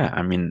it. Yeah.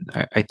 I mean,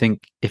 I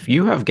think if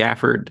you have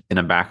Gafford in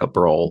a backup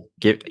role,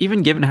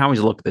 even given how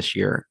he's looked this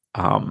year,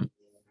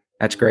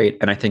 that's great.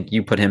 And I think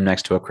you put him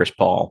next to a Chris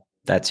Paul,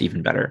 that's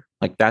even better.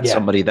 Like, that's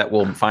somebody that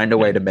will find a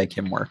way to make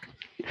him work.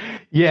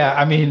 Yeah.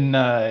 I mean,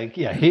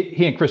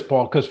 he and Chris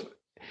Paul, because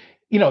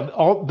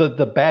all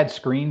the bad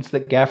screens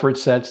that Gafford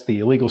sets, the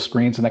illegal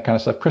screens and that kind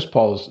of stuff, Chris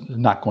Paul is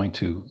not going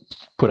to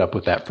put up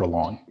with that for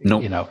long.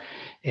 Nope.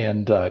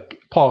 And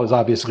Paul is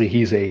obviously,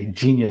 he's a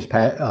genius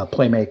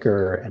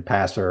playmaker and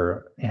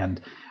passer. And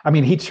I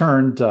mean, he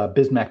turned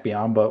Bismack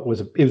Biyombo, it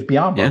was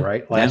Biyombo,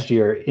 right? Last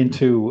year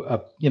into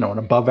an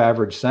above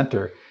average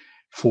center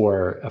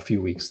for a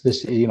few weeks.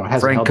 This,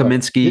 has Frank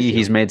Kaminsky,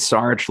 he's made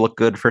Sarge look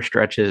good for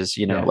stretches,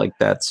 like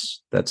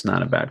that's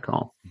not a bad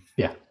call.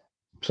 Yeah.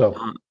 So,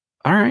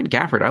 all right,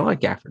 Gafford. I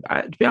like Gafford.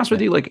 To be honest with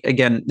you, like,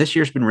 again, this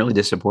year's been really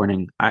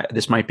disappointing.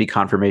 This might be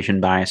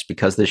confirmation bias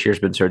because this year's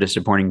been so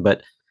disappointing,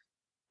 but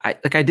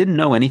I didn't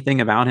know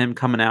anything about him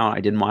coming out.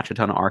 I didn't watch a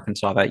ton of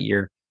Arkansas that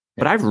year,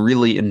 but I've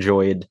really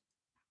enjoyed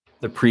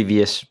the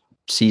previous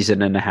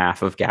season and a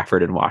half of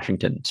Gafford in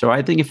Washington. So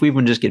I think if we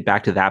even just get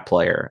back to that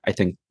player, I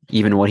think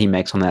even what he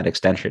makes on that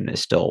extension is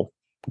still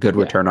good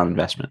return on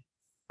investment.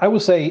 I will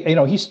say,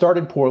 he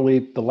started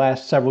poorly. The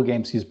last several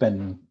games, he's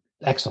been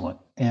excellent.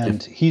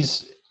 And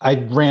I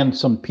ran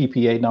some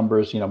PPA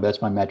numbers,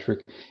 that's my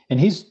metric. And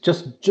he's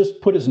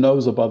just put his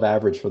nose above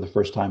average for the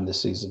first time this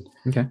season.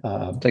 Okay.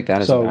 Take that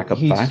as a backup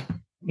five.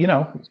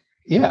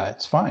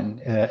 It's fine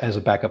as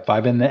a backup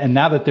five. And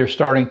now that they're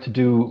starting to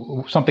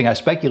do something I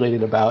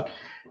speculated about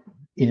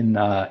in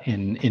my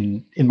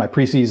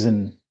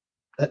preseason,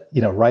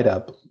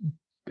 write-up,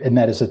 and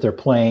that is that they're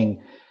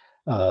playing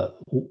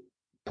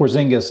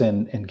Porzingis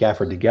and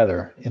Gafford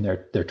together in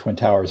their twin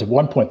towers. At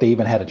one point, they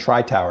even had a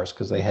tri-towers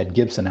because they had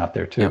Gibson out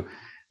there too. Yeah.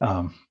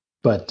 I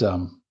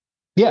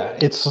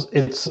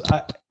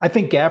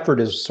think Gafford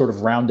is sort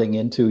of rounding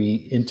into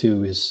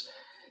his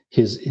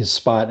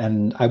spot,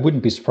 and I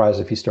wouldn't be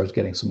surprised if he starts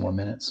getting some more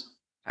minutes.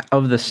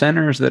 Of the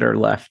centers that are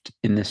left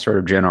in this sort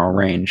of general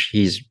range,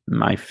 he's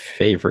my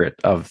favorite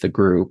of the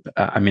group.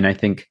 I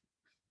think,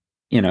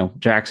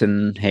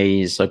 Jackson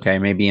Hayes, okay,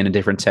 maybe in a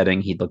different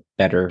setting, he'd look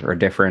better or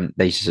different.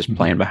 He's just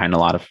playing behind a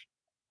lot of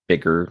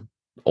bigger,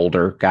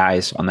 older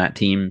guys on that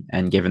team,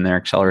 and given their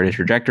accelerated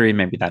trajectory,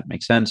 maybe that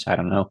makes sense. I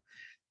don't know.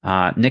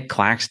 Nick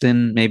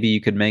Claxton, maybe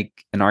you could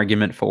make an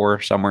argument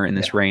for somewhere in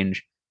this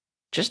range.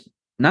 Just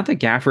not that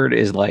Gafford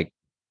is like,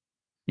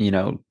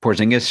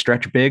 Porzingis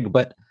stretch big,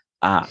 but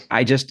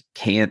I just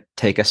can't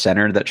take a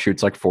center that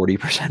shoots like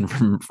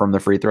 40% from the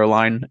free throw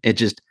line.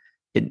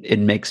 It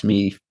makes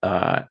me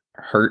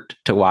hurt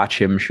to watch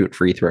him shoot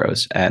free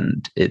throws,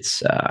 and it's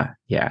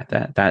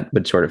that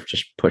would sort of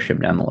just push him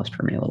down the list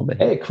for me a little bit.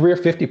 Hey, career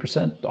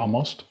 50%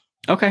 almost.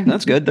 Okay,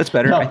 that's good. That's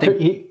better. No, I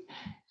think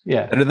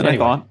better than I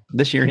thought.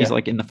 This year he's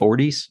like in the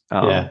 40s.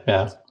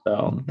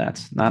 So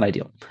that's not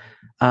ideal.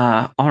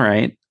 All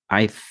right.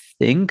 I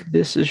think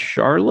this is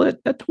Charlotte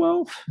at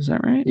 12. Is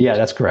that right? Yeah,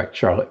 that's correct.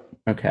 Charlotte.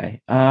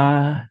 Okay.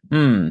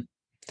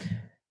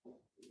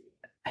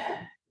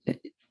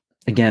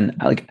 Again,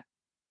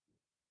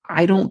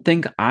 I don't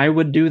think I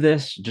would do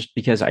this just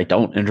because I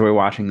don't enjoy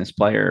watching this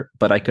player,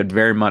 but I could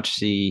very much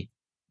see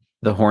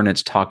the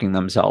Hornets talking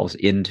themselves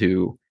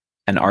into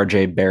an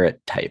RJ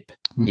Barrett type.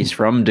 Mm-hmm. He's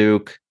from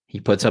Duke. He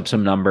puts up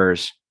some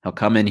numbers. He'll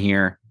come in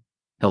here.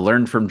 He'll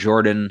learn from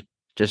Jordan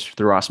just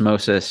through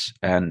osmosis,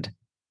 and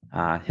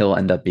he'll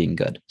end up being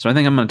good. So I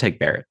think I'm going to take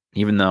Barrett,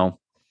 even though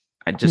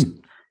I just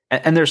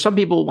and there's some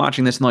people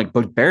watching this and like,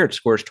 but Barrett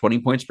scores 20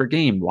 points per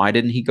game. Why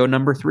didn't he go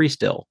number 3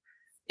 still?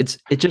 It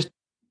just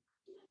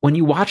when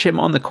you watch him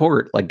on the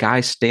court, like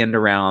guys stand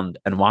around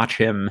and watch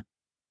him,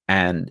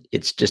 and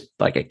it's just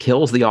like it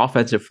kills the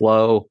offensive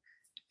flow.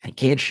 He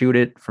can't shoot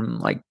it from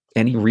like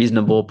any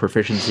reasonable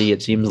proficiency.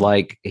 It seems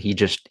like he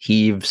just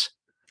heaves.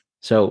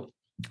 So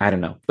I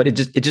don't know, but it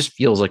just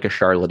feels like a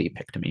Charlotte-y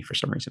pick to me for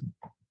some reason.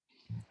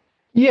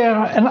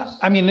 Yeah, and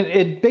I mean,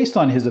 it based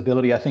on his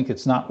ability, I think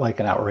it's not like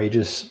an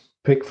outrageous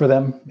pick for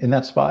them in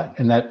that spot,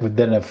 and that would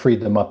then have freed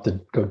them up to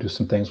go do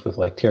some things with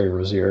like Terry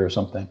Rozier or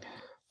something.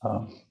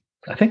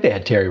 I think they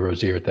had Terry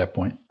Rozier at that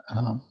point.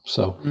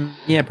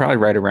 Yeah, probably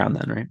right around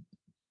then, right?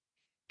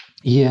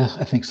 Yeah,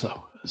 I think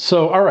so.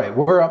 So, all right,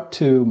 we're up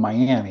to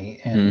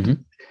Miami,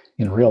 and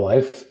in real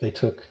life, they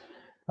took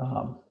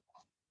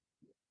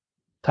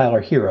Tyler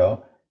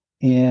Hero,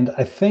 and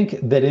I think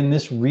that in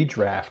this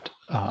redraft,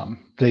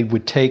 they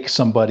would take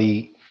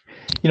somebody.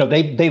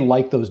 They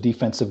like those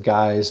defensive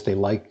guys. They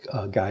like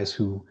guys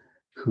who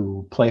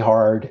play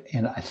hard,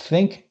 and I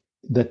think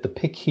that the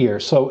pick here.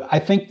 So I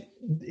think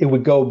it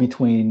would go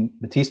between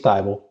Matisse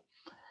Thybulle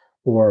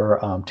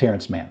or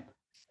Terrence Mann.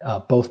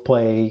 Both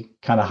play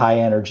kind of high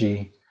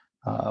energy.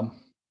 I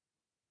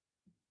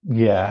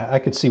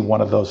could see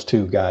one of those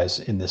two guys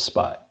in this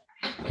spot.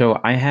 So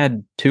I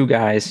had 2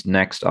 guys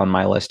next on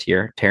my list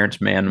here.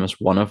 Terrence Mann was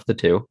one of the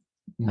 2.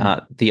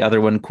 The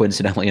other one,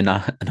 coincidentally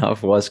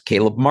enough, was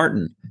Caleb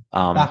Martin,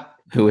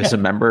 who is a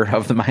member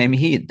of the Miami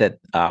Heat that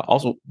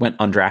also went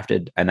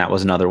undrafted. And that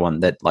was another one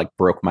that like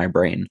broke my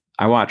brain.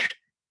 I watched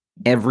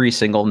every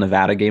single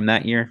Nevada game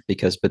that year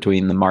because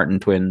between the Martin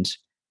twins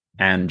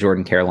and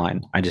Jordan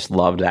Caroline, I just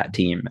loved that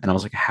team. And I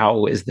was like,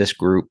 how is this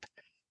group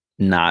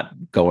not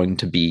going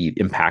to be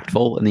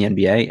impactful in the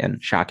NBA?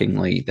 And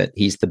shockingly, that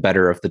he's the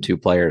better of the 2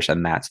 players,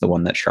 and that's the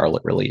one that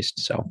Charlotte released.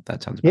 So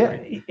that sounds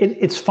great.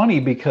 It's funny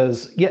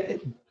because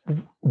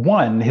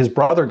one, his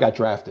brother got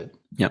drafted,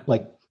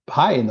 like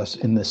high in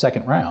the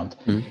second round,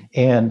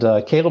 and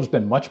Caleb's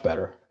been much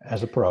better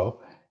as a pro.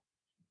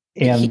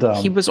 And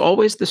he was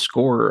always the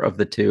scorer of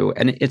the 2,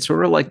 and it's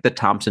sort of like the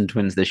Thompson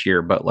twins this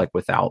year, but like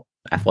without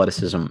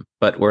athleticism.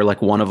 But where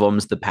like one of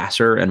them's the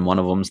passer and one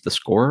of them's the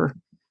scorer.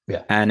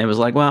 Yeah. And it was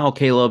like, well,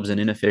 Caleb's an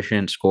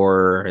inefficient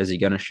scorer. Is he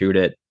going to shoot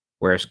it?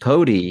 Whereas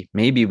Cody,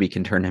 maybe we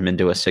can turn him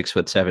into a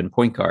 6'7"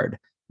 point guard.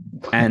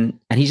 And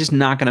he's just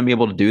not going to be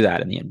able to do that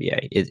in the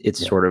NBA.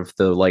 It's sort of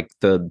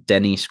the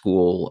Denny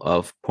school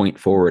of point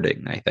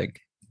forwarding, I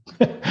think.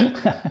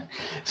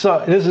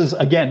 So this is,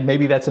 again,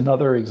 maybe that's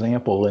another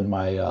example in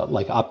my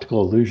like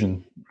optical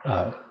illusion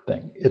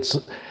thing. It's,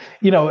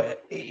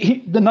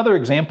 another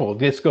example,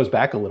 this goes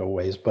back a little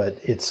ways, but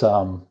it's,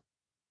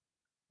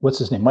 what's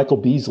his name? Michael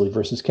Beasley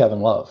versus Kevin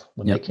Love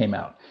when they came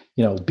out.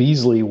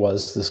 Beasley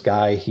was this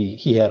guy.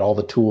 He had all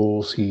the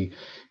tools.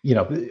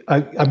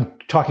 I'm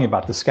talking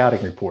about the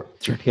scouting report.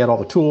 Sure. He had all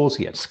the tools.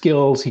 He had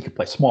skills. He could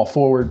play small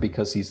forward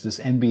because he's this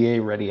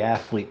NBA ready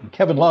athlete. And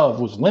Kevin Love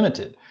was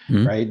limited,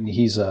 right? And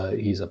he's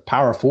a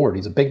power forward.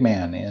 He's a big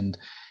man, and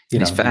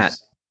he's fat.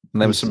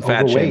 There was some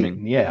fat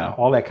shaming. Yeah,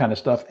 all that kind of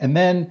stuff. And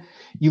then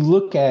you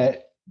look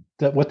at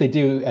what they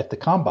do at the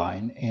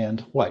combine,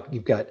 and what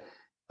you've got.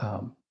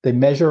 They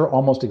measure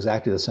almost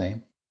exactly the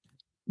same.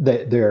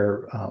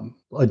 Their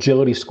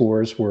agility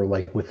scores were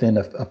like within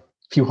a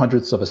few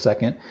hundredths of a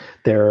second.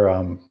 Their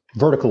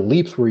vertical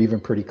leaps were even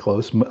pretty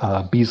close.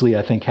 Beasley,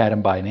 I think, had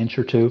him by an inch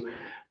or 2.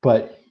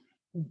 But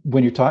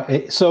when you're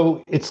talking,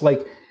 so it's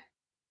like,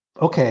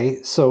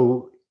 okay,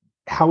 so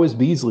how is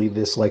Beasley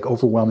this like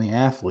overwhelming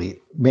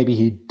athlete? Maybe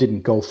he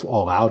didn't go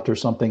all out or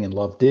something, and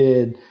Love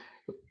did.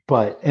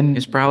 And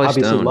he's probably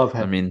obviously stoned. Love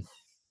had,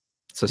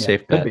 it's a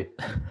safe bet.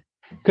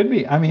 Could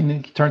be. I mean,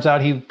 it turns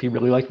out he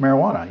really liked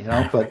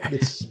marijuana, but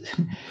it's,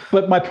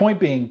 but my point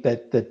being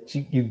that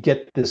you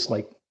get this,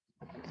 like,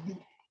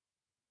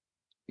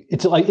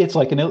 it's like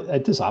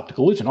this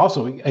optical illusion.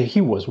 Also,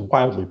 he was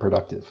wildly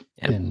productive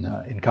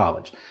in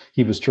college.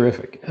 He was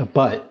terrific.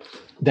 But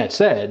that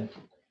said,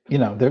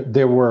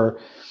 there were,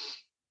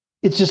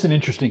 it's just an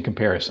interesting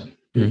comparison.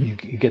 You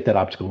get that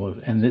optical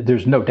move, and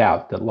there's no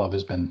doubt that Love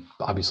has been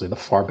obviously the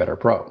far better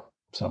pro.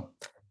 So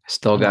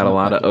still got a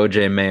lot of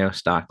OJ Mayo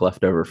stock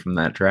left over from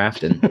that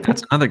draft, and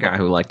that's another guy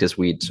who liked his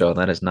weed, so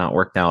that has not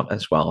worked out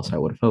as well as I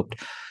would have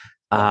hoped.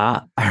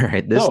 All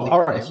right.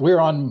 All right. We're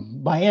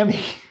on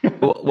Miami.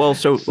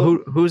 So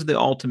who's the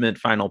ultimate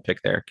final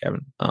pick there,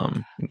 Kevin?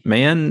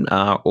 Mann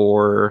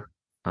or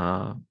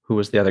who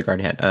was the other guard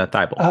you had?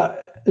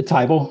 Thybulle.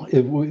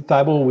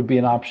 Thybulle would be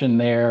an option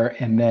there,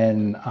 and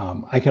then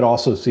I could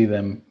also see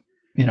them,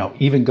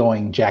 even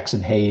going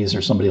Jackson Hayes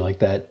or somebody like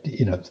that.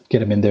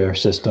 Get him in their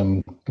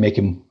system, make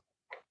him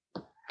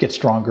get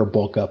stronger,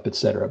 bulk up,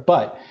 etc.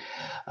 But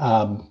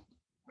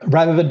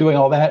rather than doing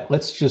all that,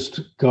 let's just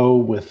go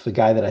with the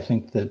guy that I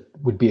think that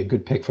would be a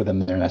good pick for them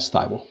there, and that's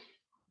Thybulle.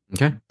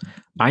 Okay.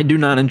 I do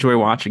not enjoy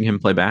watching him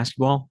play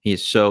basketball.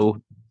 He's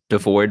so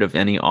devoid of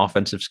any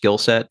offensive skill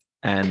set,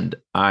 and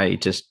I'm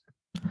just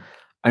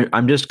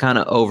kind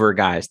of over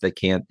guys that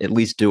can't at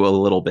least do a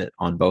little bit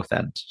on both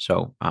ends.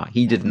 So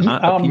he did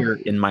not appear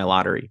in my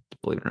lottery,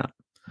 believe it or not.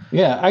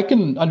 Yeah, I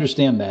can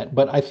understand that,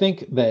 but I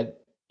think that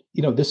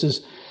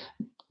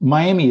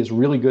Miami is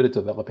really good at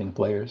developing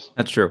players.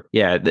 That's true.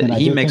 Yeah,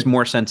 he makes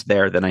more sense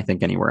there than I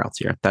think anywhere else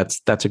here. That's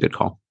a good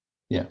call.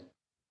 Yeah.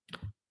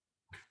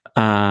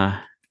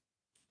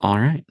 All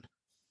right.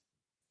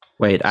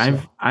 Wait,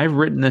 I've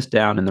written this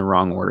down in the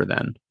wrong order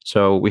then.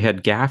 So we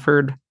had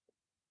Gafford.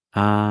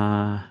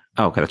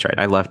 Okay, that's right.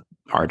 I left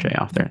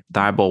RJ off there.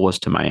 Thybulle was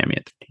to Miami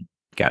at 3.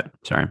 Got it.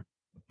 Sorry.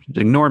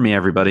 Ignore me,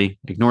 everybody.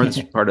 Ignore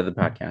this part of the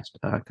podcast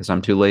because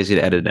I'm too lazy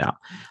to edit it out.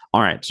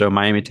 All right. So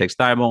Miami takes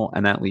Thybulle,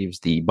 and that leaves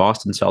the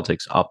Boston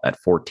Celtics up at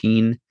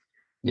 14.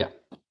 Yeah.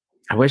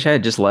 I wish I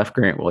had just left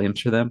Grant Williams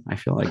for them. I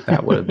feel like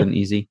that would have been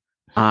easy.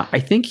 I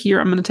think here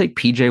I'm going to take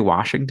PJ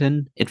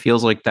Washington. It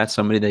feels like that's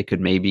somebody they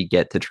could maybe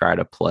get to try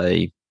to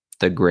play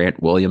the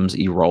Grant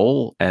Williams-y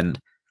role. And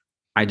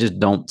I just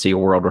don't see a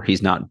world where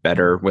he's not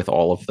better with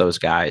all of those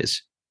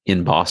guys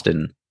in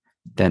Boston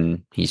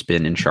than he's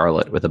been in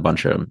Charlotte with a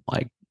bunch of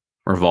like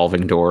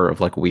revolving door of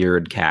like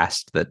weird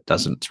cast that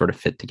doesn't sort of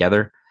fit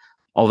together.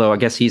 Although I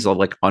guess he's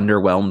like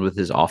underwhelmed with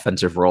his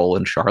offensive role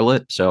in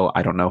Charlotte. So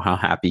I don't know how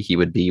happy he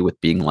would be with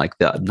being like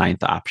the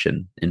 9th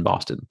option in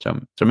Boston. So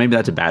maybe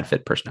that's a bad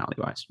fit personality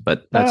wise,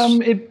 but that's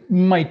it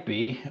might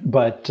be,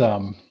 but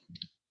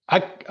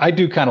I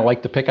do kind of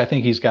like the pick. I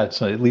think he's got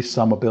at least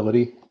some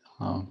ability.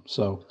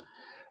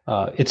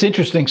 It's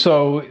interesting.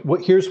 So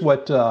here's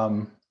what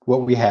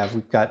we have.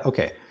 We've got,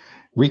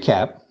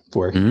 recap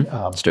for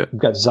let's do it.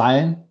 We've got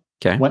Zion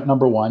went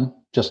number 1,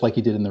 just like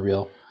he did in the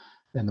real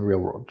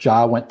world.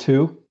 Ja went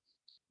 2.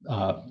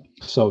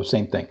 So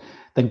same thing.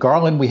 Then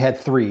Garland, we had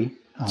 3.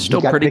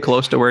 Still pretty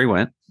close to where he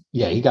went.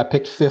 Yeah, he got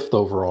picked 5th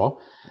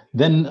overall.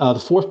 Then the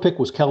 4th pick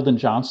was Keldon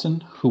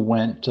Johnson, who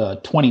went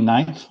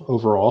 29th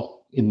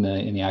overall in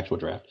the actual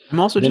draft. I'm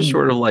also just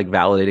sort of like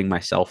validating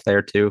myself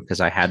there too, because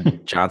I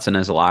had Johnson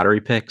as a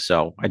lottery pick.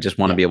 So I just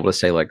want to be able to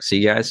say like,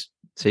 see guys,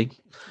 see.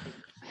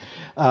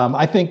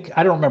 I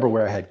don't remember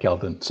where I had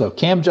Keldon. So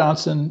Cam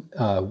Johnson,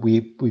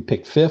 we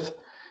picked 5th.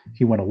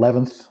 He went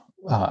 11th.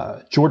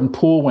 Jordan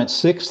Poole went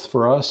 6th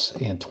for us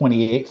and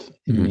 28th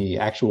in the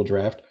actual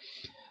draft.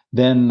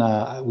 Then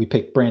we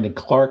picked Brandon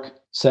Clark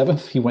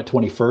 7th. He went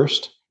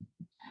 21st.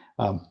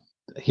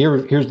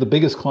 Here's the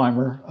biggest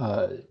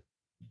climber.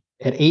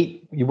 At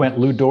 8, you went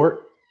Lou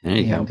Dort.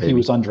 He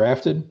was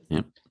undrafted.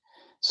 Yep.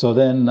 So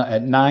then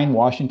at 9,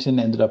 Washington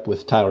ended up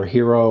with Tyler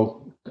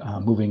Hero,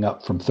 moving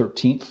up from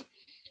 13th.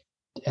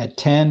 At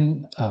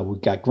 10, we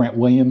got Grant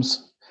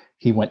Williams.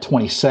 He went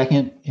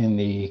 22nd in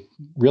the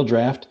real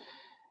draft.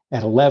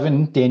 At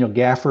 11, Daniel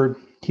Gafford.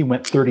 He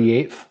went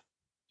 38th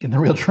in the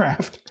real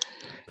draft.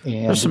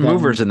 And there's some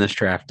movers in this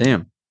draft.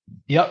 Damn.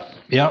 Yep.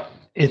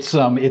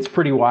 It's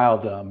pretty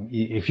wild.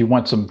 If you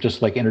want some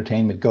just like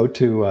entertainment, go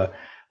to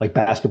like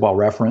Basketball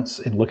Reference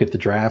and look at the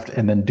draft,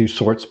 and then do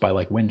sorts by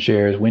like win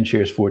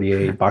shares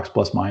 48, box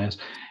plus minus.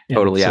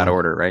 Totally out of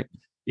order, right?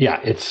 Yeah,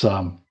 it's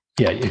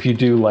if you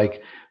do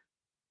like,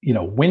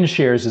 win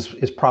shares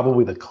is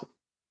probably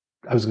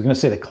I was going to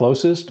say the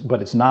closest,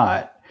 but it's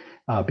not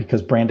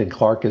because Brandon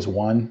Clark is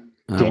 1.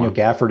 Daniel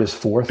Gafford is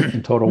 4th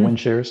in total win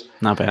shares.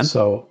 Not bad.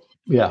 So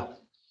yeah.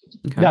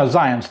 Okay. Now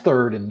Zion's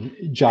 3rd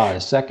and Ja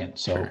is 2nd.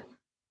 So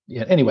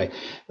yeah. Anyway,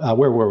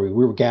 where were we?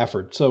 We were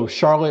Gafford. So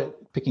Charlotte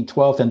picking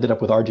 12th ended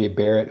up with RJ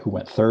Barrett, who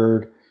went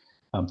 3rd.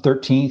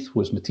 13th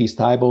was Matisse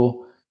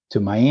Thybulle to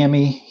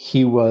Miami.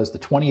 He was the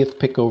 20th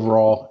pick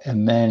overall,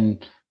 and then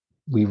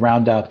we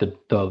round out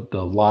the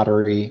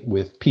lottery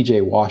with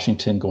PJ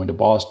Washington going to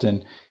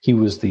Boston. He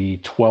was the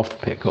 12th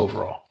pick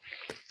overall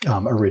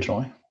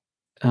originally.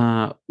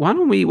 Why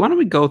don't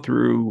we go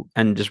through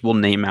and we'll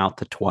name out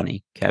the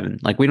 20, Kevin?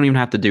 Like, we don't even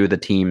have to do the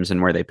teams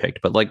and where they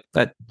picked, but like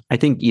that, I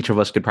think each of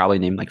us could probably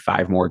name like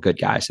 5 more good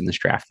guys in this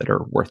draft that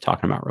are worth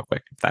talking about real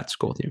quick, if that's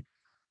cool with you.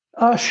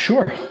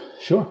 Sure.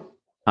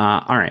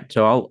 All right.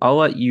 So I'll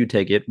let you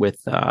take it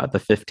with the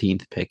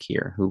 15th pick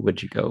here. Who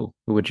would you go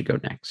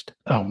next?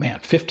 Oh man,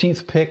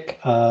 15th pick.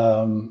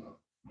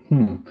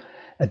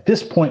 At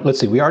this point, let's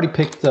see. We already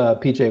picked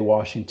PJ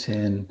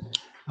Washington.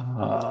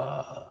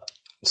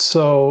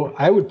 So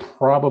I would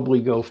probably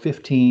go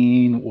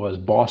 15 was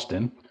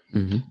Boston.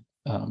 Mm-hmm.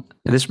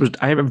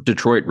 I have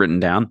Detroit written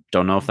down.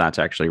 Don't know if that's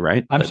actually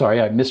right. I'm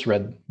sorry, I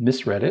misread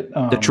it.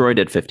 Detroit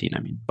at 15. I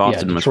mean,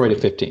 Boston. Yeah, Detroit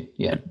at 15.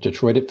 Yeah,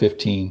 Detroit at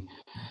 15.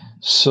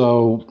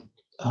 So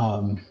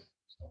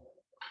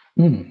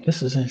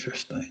this is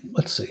interesting.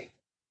 Let's see.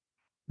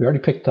 We already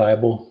picked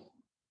Thibault.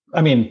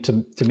 I mean,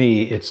 to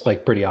me, it's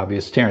like pretty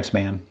obvious. Terrence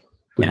Mann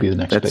would be the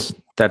next pick.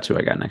 That's who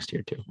I got next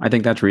year too. I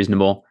think that's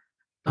reasonable.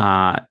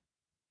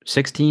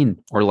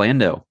 16,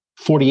 Orlando.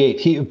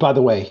 48. By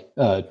the way,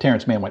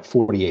 Terrence Mann went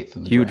 48th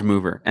in the huge draft.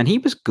 mover. And he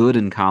was good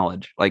in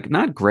college. Like,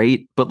 not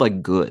great, but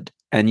like good.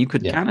 And you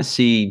could kind of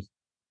see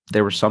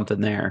there was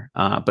something there.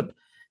 But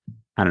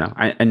I don't know.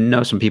 I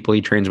know some people he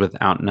trains with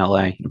out in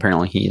LA.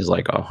 Apparently he's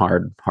like a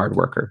hard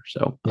worker.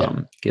 So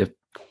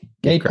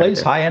he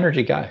plays high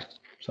energy guy.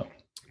 So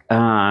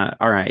all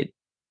right.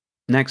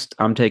 Next,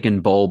 I'm taking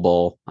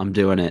Bol. I'm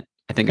doing it.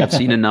 I think I've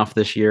seen enough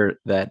this year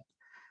that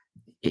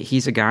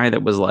he's a guy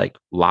that was like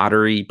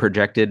lottery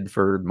projected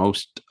for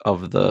most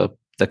of the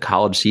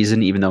college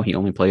season, even though he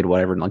only played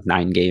whatever in like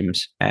 9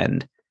 games.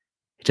 And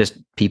just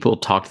people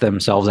talked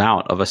themselves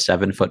out of a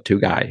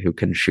 7'2" guy who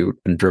can shoot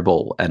and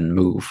dribble and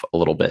move a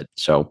little bit.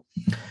 So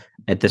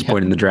at this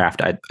point in the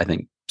draft, I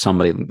think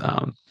somebody,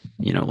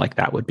 like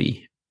that would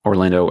be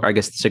Orlando. I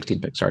guess the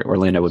 16th pick, sorry.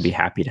 Orlando would be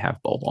happy to have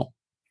Bol.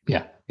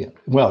 Yeah.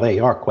 Well, they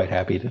are quite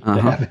happy to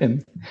have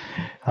him.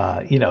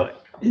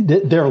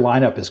 Their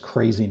lineup is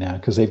crazy now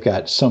because they've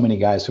got so many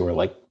guys who are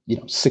like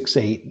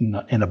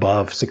 6'8" and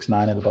above,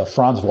 6'9" and above.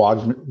 Franz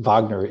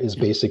Wagner is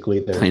basically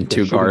their playing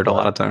 2 guard a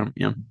lot of time.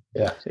 Yeah.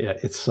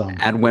 It's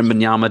add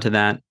Wembanyama to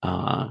that.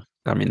 I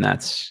mean,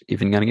 that's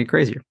even going to get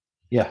crazier.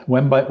 Yeah,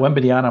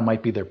 Wembanyama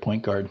might be their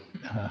point guard.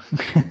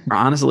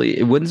 Honestly,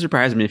 it wouldn't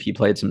surprise me if he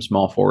played some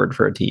small forward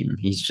for a team.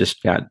 He's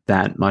just got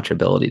that much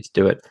ability to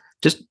do it.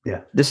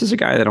 This is a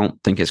guy that I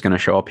don't think is going to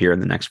show up here in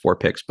the next 4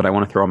 picks, but I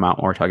want to throw him out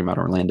while we're talking about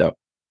Orlando.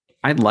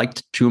 I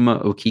liked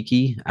Chuma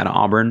Okeke at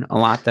Auburn a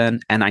lot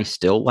then, and I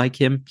still like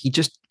him. He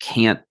just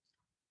can't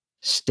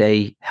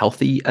stay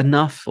healthy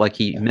enough. Like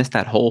he missed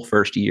that whole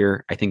first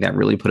year. I think that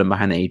really put him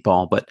behind the 8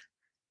 ball. But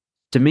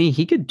to me,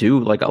 he could do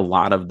like a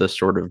lot of the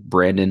sort of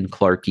Brandon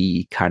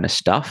Clark-y kind of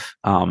stuff.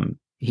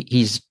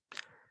 He's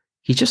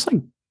just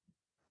like,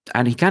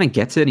 and he kind of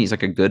gets it. He's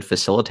like a good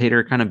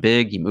facilitator, kind of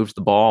big. He moves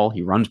the ball.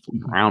 He runs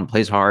around,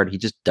 plays hard. He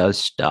just does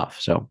stuff.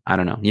 So I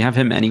don't know. You have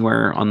him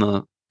anywhere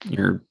on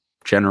your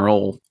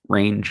general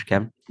range,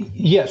 Kevin?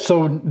 Yeah.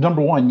 So number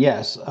 1,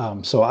 yes.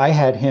 So I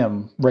had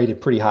him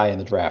rated pretty high in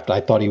the draft. I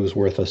thought he was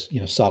worth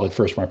a solid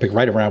first round pick,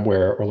 right around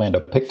where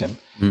Orlando picked him.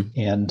 Mm-hmm.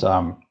 And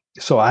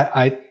so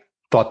I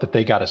thought that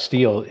they got a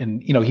steal.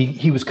 And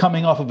he was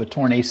coming off of a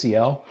torn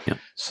ACL. Yeah.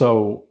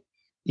 So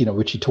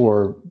which he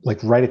tore like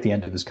right at the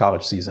end of his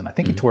college season. I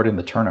think he tore it in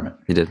the tournament.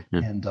 He did.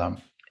 Yeah.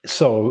 And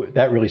so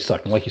that really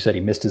sucked. And like you said,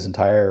 he missed his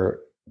entire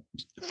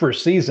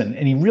first season,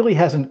 and he really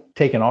hasn't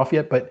taken off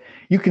yet. But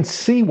you can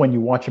see when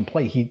you watch him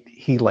play,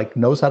 he like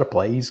knows how to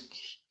play.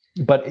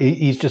 But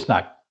he's just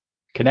not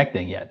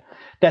connecting yet.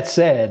 That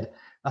said,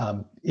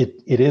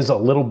 it is a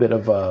little bit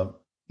of a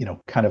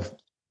kind of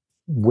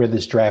where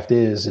this draft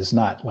is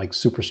not like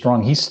super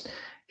strong.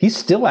 He's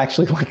still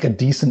actually like a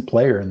decent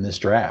player in this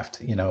draft.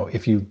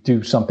 If you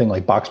do something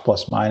like box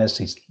plus minus,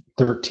 he's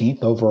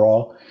 13th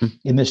overall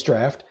in this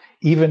draft,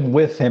 even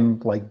with him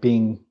like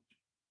being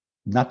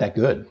not that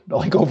good,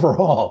 like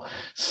overall.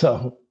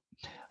 So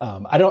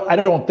I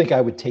don't think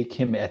I would take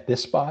him at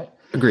this spot.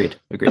 Agreed.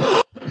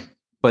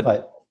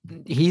 But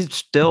he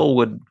still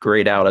would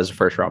grade out as a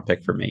first round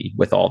pick for me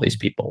with all these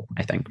people.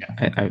 I think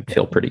I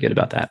feel pretty good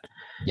about that.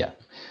 Yeah.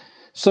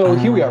 So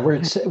here we are.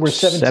 We're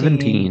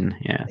 17.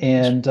 Yeah.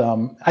 And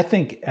I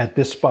think at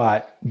this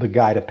spot, the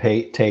guy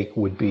to take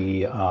would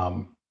be.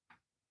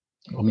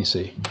 Let me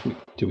see.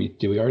 Do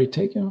we already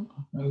take him?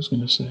 I was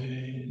going to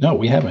say no,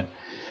 we haven't.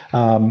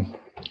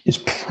 It's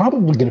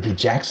probably going to be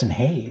Jackson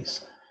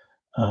Hayes.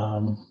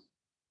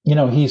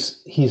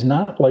 He's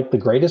not like the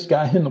greatest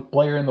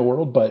player in the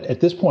world, but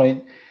at this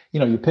point,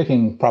 you're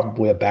picking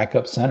probably a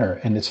backup center,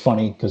 and it's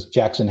funny because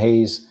Jackson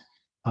Hayes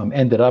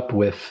ended up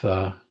with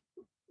the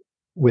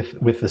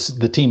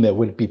team that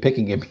would be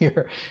picking him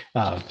here.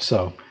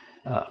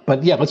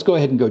 But yeah, let's go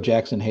ahead and go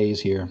Jackson Hayes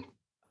here.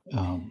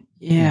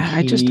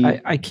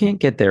 I can't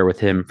get there with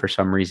him for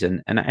some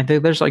reason, and I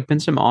think there's like been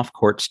some off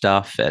court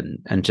stuff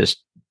and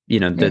just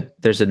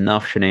there's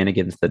enough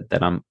shenanigans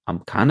that I'm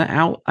kind of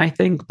out. I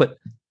think, but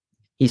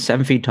he's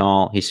 7 feet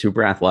tall, he's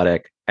super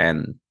athletic,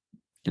 and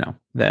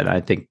that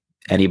I think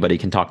anybody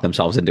can talk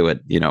themselves into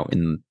it.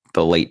 In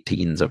the late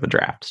teens of a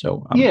draft.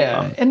 So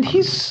and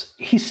he's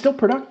still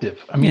productive.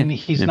 I mean,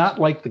 he's not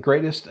like the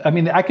greatest. I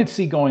mean, I could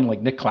see going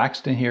like Nick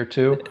Claxton here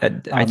too.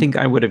 I think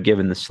I would have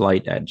given the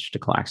slight edge to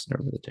Claxton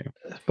over the 2,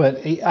 but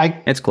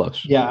it's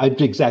close. Yeah,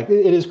 exactly.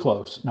 It is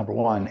close. Number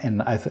 1,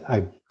 and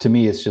I to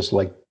me, it's just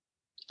like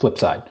flip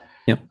side.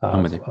 Yep,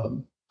 I'm with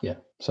you. Yeah.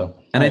 So,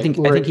 and I think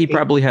he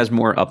probably has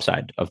more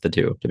upside of the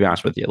 2. To be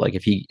honest with you, like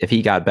if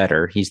he got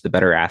better, he's the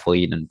better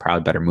athlete and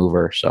probably better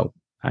mover. So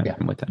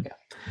I'm with him.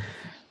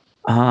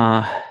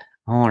 Yeah.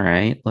 All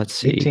right. Let's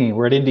see. 18.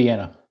 We're at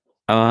Indiana.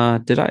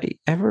 Did I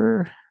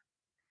ever?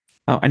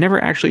 Oh, I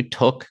never actually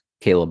took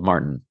Caleb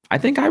Martin. I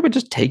think I would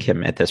just take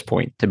him at this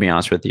point, to be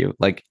honest with you.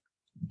 Like,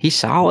 he's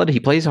solid. He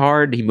plays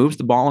hard. He moves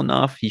the ball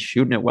enough. He's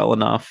shooting it well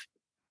enough.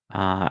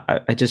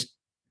 I just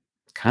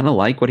kind of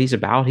like what he's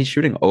about. He's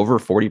shooting over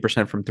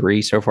 40% from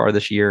three so far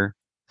this year,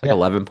 like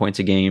 11 points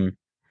a game.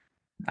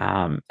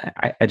 I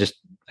just,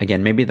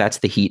 again, maybe that's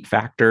the Heat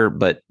factor,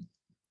 but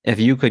if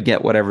you could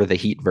get whatever the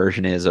Heat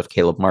version is of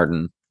Caleb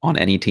Martin on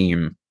any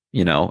team,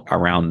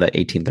 around the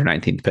 18th or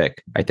 19th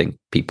pick, I think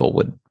people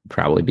would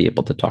probably be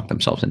able to talk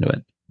themselves into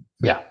it.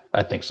 Yeah,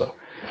 I think so.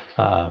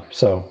 I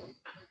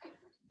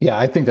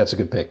think that's a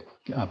good pick.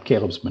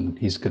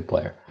 He's a good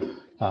player.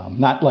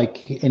 Not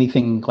like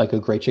anything like a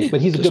great shape,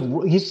 but he's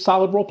a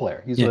solid role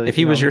player. If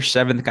he was your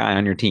seventh guy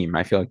on your team,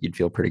 I feel like you'd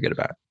feel pretty good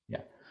about it.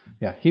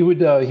 Yeah. He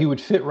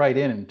would fit right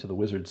into the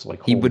Wizards.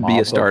 Like, he would be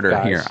a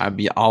starter here.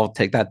 I'll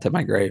take that to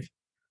my grave.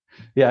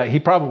 Yeah, he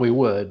probably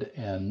would.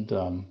 And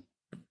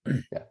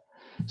yeah.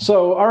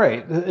 So, all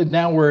right,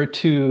 now we're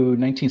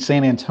to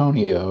San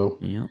Antonio.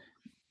 Yeah.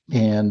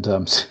 And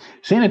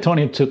San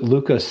Antonio took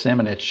Luka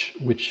Samanic,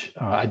 which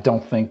I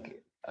don't think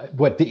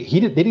they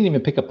didn't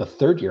even pick up the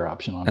third-year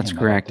option on him. That's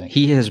correct.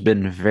 He has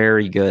been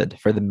very good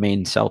for the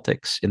Maine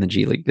Celtics in the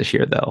G League this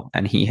year, though,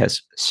 and he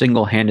has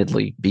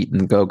single-handedly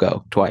beaten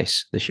Gogo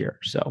twice this year.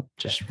 So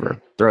just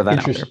throw that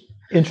out there.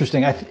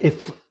 Interesting.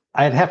 If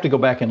I'd have to go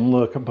back and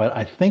look, but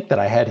I think that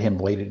I had him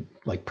weighted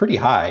like pretty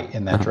high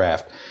in that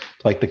draft,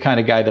 like the kind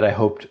of guy that I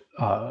hoped,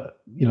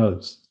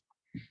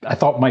 I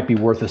thought might be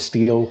worth a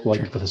steal,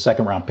 like for the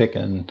second-round pick,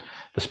 and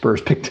the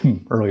Spurs picked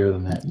him earlier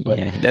than that. But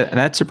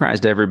that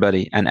surprised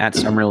everybody. And at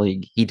Summer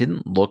League, he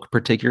didn't look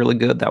particularly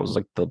good. That was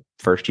like the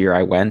first year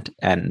I went,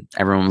 and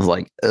everyone was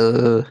like,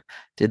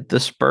 did the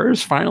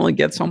Spurs finally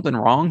get something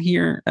wrong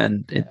here?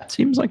 And it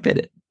seems like they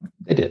did.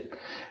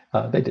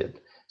 They did.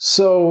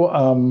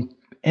 So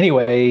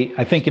anyway,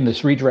 I think in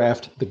this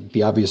redraft,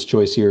 the obvious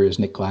choice here is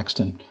Nick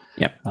Claxton.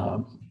 Yep.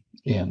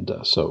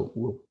 So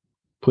we'll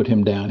put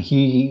him down.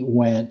 He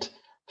went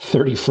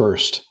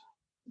 31st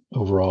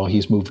overall.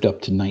 He's moved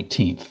up to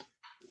 19th.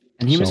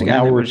 And he was a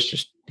guy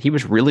that he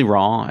was really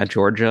raw at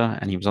Georgia,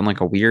 and he was on like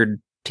a weird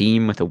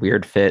team with a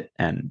weird fit.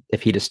 And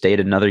if he'd have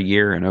stayed another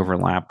year and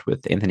overlapped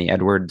with Anthony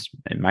Edwards,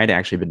 it might have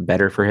actually been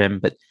better for him.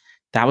 But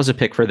that was a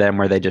pick for them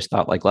where they just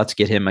thought, like, let's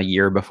get him a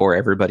year before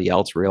everybody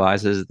else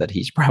realizes that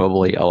he's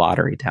probably a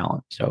lottery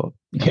talent. So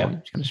he's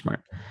kind of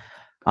smart.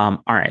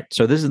 All right.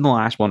 So this is the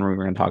last one we're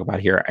going to talk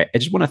about here. I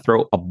just want to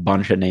throw a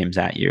bunch of names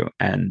at you.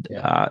 And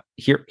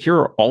here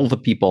are all the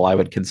people I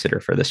would consider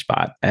for this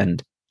spot.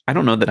 And I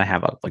don't know that I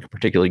have a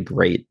particularly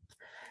great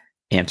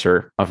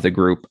answer of the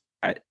group.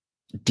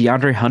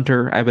 DeAndre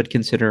Hunter, I would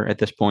consider at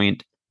this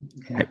point.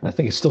 Yeah, I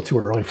think it's still too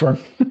early for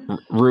him.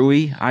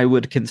 Rui, I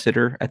would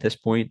consider at this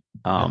point.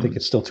 I think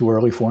it's still too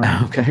early for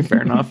him. Okay,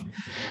 fair enough.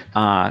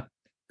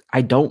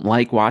 I don't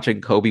like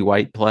watching Kobe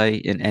White play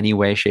in any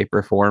way, shape,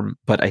 or form,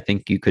 but I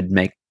think you could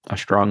make a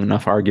strong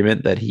enough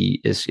argument that he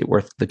is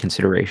worth the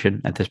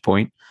consideration at this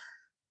point.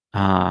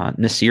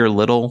 Nasir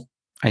Little,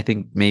 I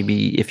think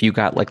maybe if you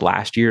got like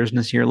last year's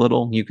Nasir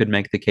Little, you could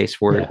make the case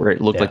for it, where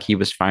it looked like he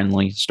was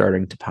finally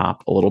starting to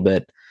pop a little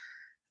bit.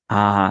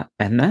 And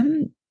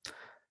then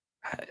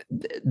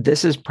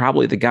this is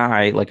probably the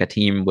guy like a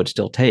team would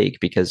still take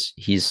because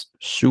he's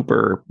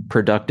super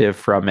productive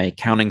from a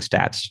counting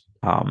stats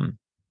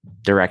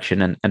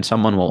direction, and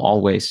someone will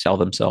always sell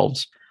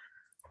themselves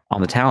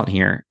on the talent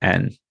here,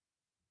 and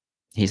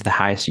he's the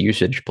highest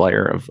usage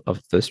player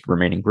of this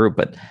remaining group.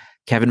 But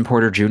Kevin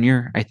Porter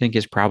Jr., I think,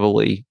 is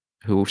probably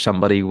who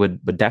somebody would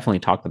definitely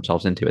talk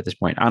themselves into at this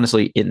point.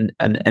 Honestly, in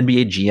an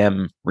NBA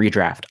GM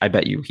redraft, I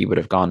bet you he would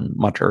have gone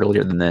much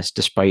earlier than this,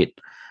 despite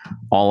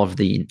all of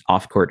the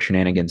off-court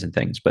shenanigans and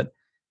things. But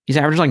he's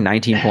averaged like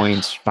 19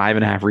 points,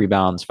 5.5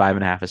 rebounds,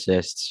 5.5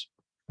 assists,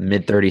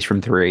 mid-30s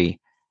from three.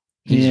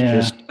 He's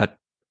just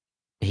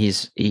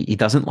he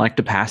doesn't like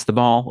to pass the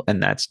ball,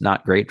 and that's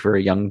not great for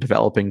a young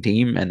developing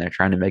team, and they're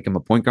trying to make him a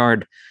point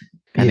guard.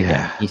 And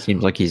again, he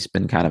seems like he's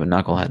been kind of a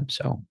knucklehead,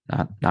 so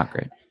not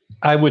great.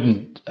 I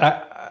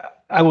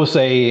will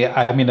say,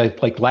 I mean,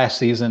 like last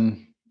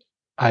season,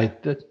 I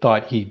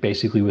thought he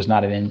basically was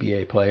not an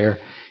NBA player.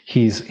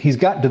 He's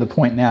gotten to the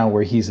point now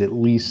where he's at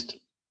least,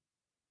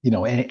 an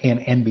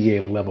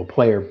NBA level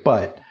player,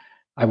 but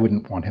I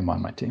wouldn't want him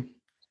on my team.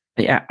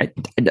 Yeah,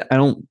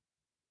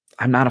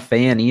 I'm not a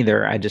fan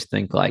either. I just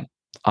think like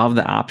of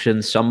the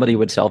options, somebody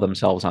would sell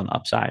themselves on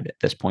upside at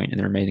this point in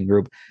the remaining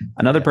group.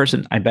 Another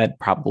person I bet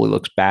probably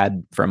looks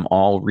bad from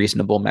all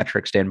reasonable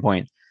metric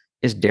standpoint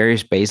is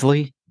Darius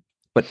Bazley.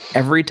 But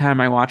every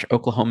time I watch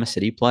Oklahoma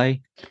City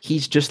play,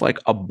 he's just like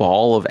a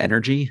ball of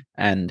energy.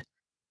 And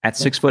at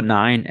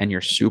 6'9" and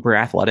you're super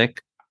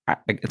athletic,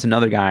 it's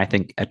another guy I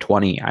think at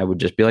 20, I would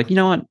just be like, you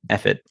know what?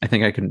 F it. I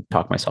think I can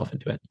talk myself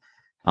into it.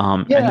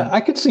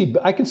 I could see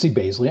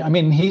Bazley. I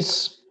mean,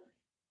 he's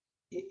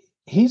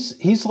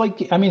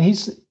like, I mean,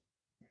 he's,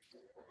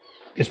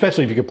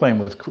 especially if you could play him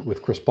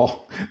with Chris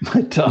Paul,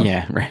 but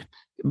yeah, right.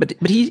 but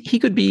he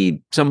could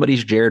be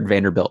somebody's Jared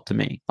Vanderbilt to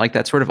me, like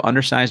that sort of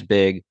undersized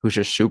big who's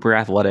just super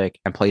athletic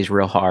and plays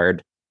real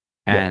hard,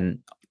 and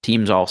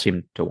teams all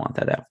seem to want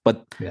that out.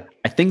 But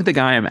I think the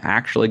guy I'm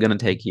actually going to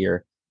take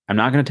here, I'm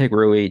not going to take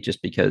Rui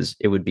just because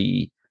it would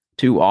be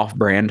too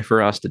off-brand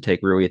for us to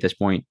take Rui at this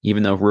point,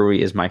 even though Rui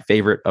is my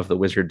favorite of the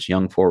Wizards'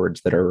 young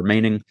forwards that are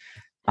remaining.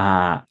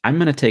 I'm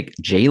going to take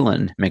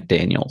Jalen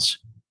McDaniels.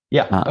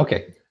 Yeah.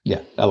 Okay.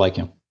 Yeah, I like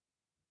him.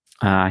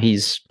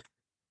 He's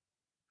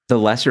the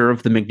lesser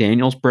of the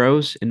McDaniels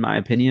bros, in my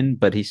opinion,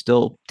 but he's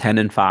still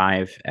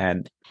 10-5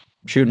 and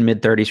shooting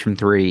mid-30s from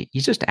three.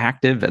 He's just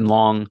active and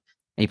long.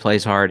 And he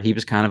plays hard. He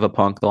was kind of a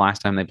punk the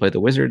last time they played the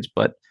Wizards,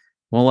 but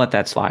we'll let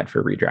that slide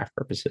for redraft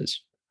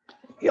purposes.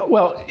 Yeah,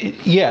 well,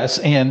 yes,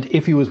 and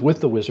if he was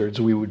with the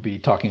Wizards, we would be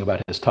talking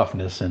about his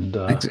toughness and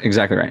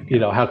exactly right.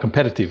 How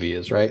competitive he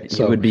is, right?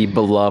 He would be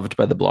beloved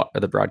by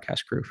the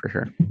broadcast crew for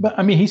sure. But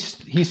I mean,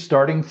 he's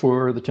starting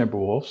for the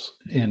Timberwolves,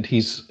 and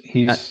he's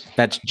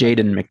that's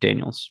Jalen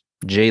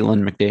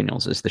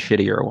McDaniels is the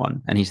shittier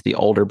one, and he's the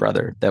older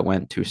brother that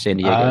went to San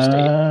Diego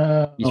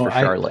State. He's for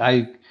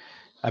Charlotte.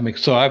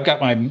 So I've got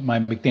my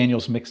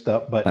McDaniels mixed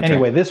up, but that's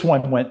anyway, right. This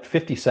one went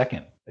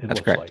 52nd.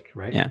 That's correct. Like,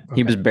 right? Yeah. Okay.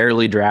 He was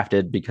barely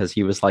drafted because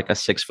he was like a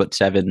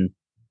 6'7"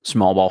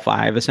 small ball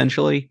 5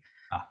 essentially.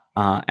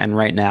 And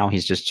right now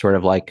he's just sort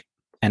of like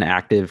an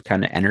active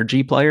kind of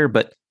energy player.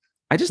 But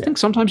I just think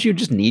sometimes you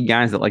just need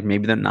guys that like,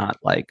 maybe they're not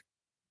like,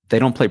 they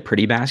don't play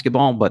pretty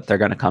basketball, but they're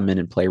going to come in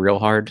and play real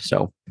hard.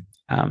 So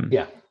I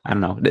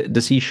don't know.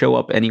 Does he show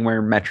up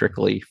anywhere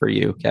metrically for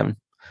you, Kevin?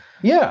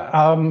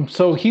 Yeah.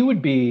 So he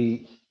would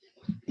be,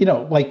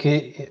 like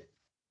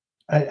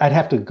I'd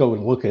have to go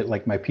and look at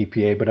like my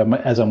PPA, but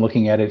as I'm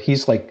looking at it,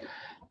 he's like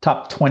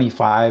top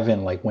 25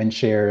 in like win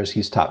shares.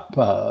 He's top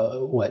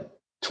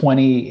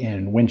 20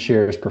 in win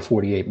shares per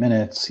 48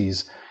 minutes.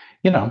 He's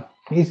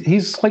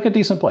like a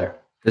decent player.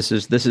 This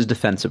is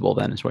defensible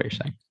then, is what you're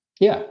saying.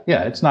 Yeah.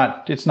 It's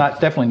not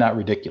definitely not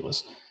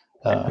ridiculous.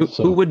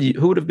 Who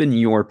would have been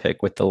your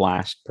pick with the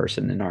last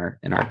person in our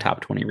top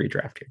 20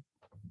 redraft here?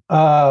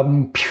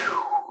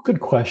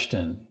 Good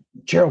question.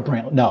 Gerald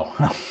Brantley. No.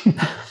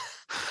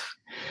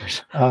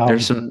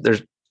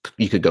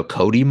 You could go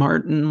Cody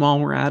Martin while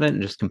we're at it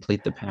and just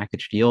complete the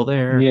package deal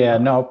there. Yeah,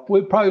 no,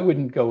 we probably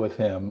wouldn't go with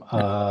him.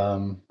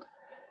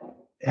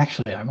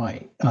 Actually, I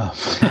might.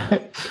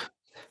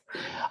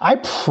 I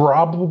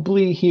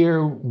probably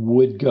here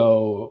would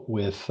go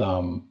with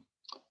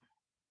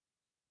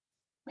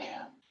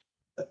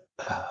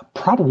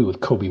probably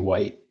with Kobe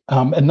White.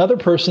 Another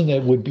person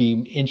that would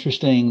be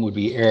interesting would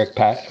be Eric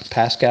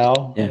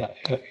Pascal. Yeah.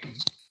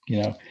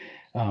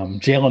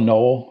 Jalen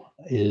Noel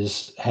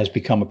has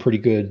become a pretty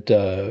good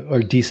or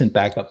decent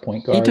backup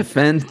point guard. He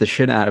defends the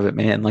shit out of it,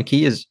 man. Like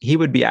he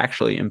would be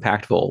actually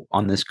impactful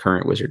on this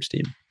current Wizards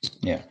team.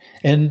 Yeah.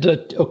 And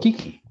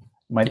Okiki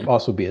might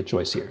also be a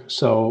choice here.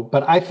 So,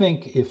 but I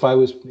think if I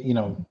was,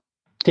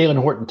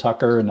 Taylor Horton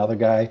Tucker, another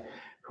guy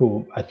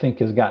who I think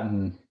has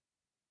gotten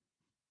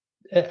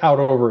out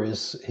over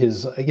his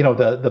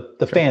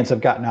the fans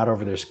have gotten out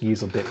over their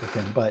skis a bit with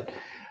him, but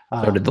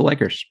so did the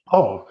Lakers.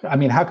 Oh, I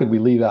mean, how could we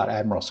leave out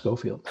Admiral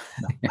Schofield?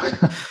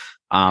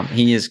 No.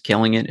 He is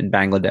killing it in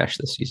Bangladesh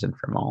this season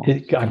from all.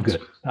 I'm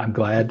good. I'm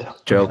glad.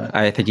 Joke.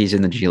 I think he's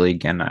in the G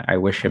League, and I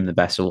wish him the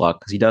best of luck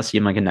because he does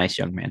seem like a nice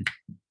young man.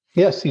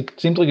 Yes, he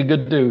seems like a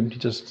good dude. He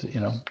just, should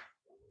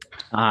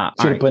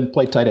have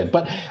played tight end.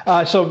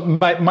 But so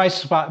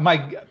my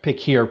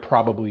pick here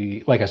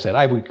probably, like I said,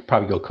 I would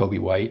probably go Kobe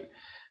White.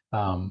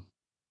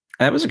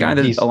 That was a guy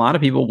that a lot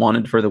of people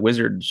wanted for the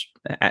Wizards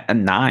at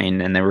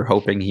 9, and they were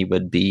hoping he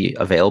would be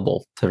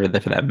available for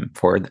them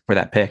for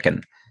that pick.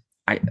 And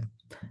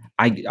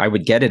I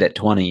would get it at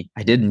 20.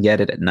 I didn't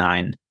get it at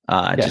 9,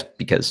 just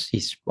because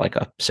he's like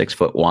a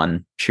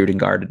 6'1" shooting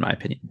guard in my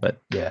opinion.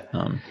 But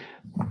and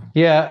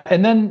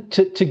then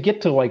to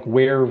get to like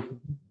where,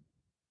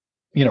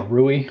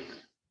 Rui.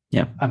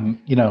 Yeah.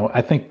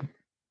 I think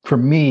for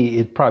me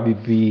it'd probably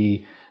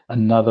be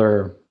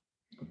another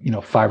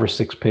 5 or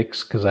 6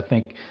 picks, because I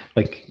think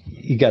like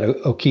you got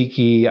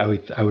Okiki.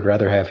 I would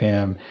rather have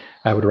him.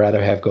 I would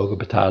rather have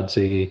Goga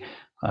Bitadze.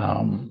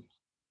 I'm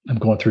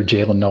going through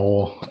Jalen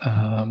Noel.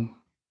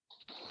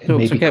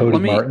 Maybe Cody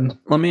Martin.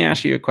 Let me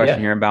ask you a question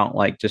here about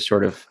like just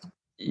sort of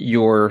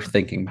your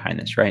thinking behind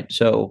this, right?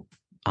 So,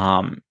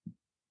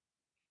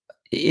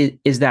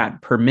 is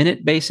that per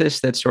minute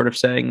basis that's sort of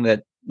saying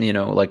that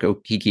like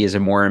Okiki is a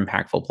more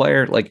impactful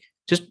player, like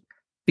just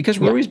because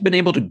Rui's been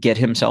able to get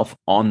himself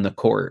on the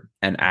court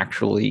and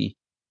actually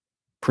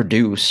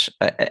produce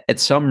at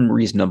some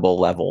reasonable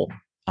level.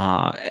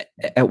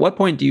 At what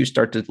point do you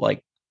start to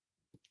like,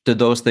 do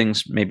those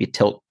things maybe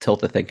tilt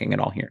the thinking at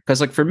all here?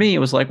 Because like for me, it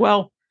was like,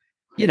 well,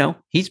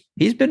 he's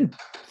been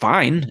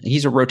fine.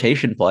 He's a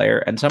rotation player,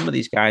 and some of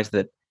these guys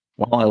that,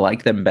 while I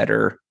like them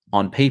better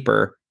on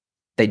paper,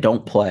 they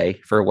don't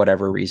play for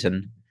whatever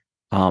reason.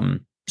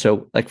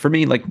 So like for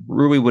me, like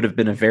Rui would have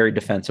been a very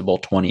defensible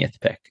 20th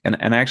pick. And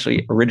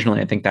actually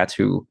originally, I think that's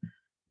who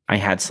I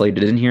had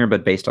slated in here,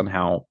 but based on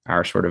how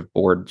our sort of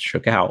board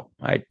shook out,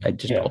 I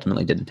just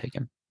ultimately didn't take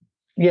him.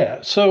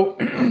 Yeah. So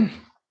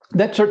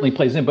that certainly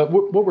plays in. But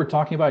what we're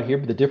talking about here,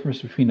 the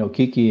difference between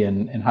Okiki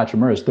and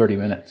Hachimura is 30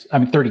 minutes. I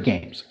mean, 30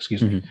 games,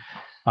 excuse me,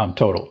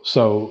 total.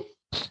 So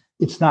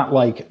it's not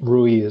like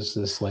Rui is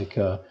this like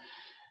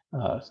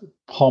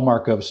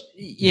hallmark of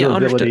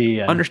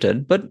durability.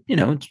 Understood. But,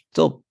 it's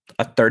still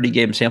a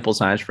 30-game sample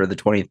size for the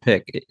 20th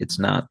pick. It's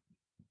not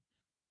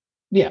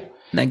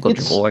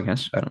negligible, I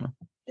guess. I don't know.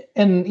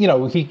 And,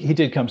 he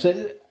did come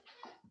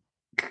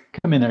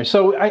in there.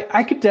 So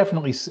I could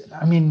definitely,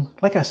 I mean,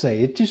 like I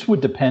say, it just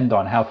would depend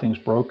on how things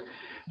broke.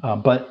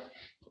 But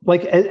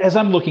like, as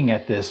I'm looking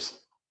at this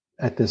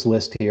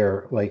list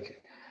here,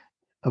 like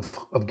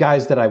of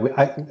guys that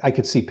I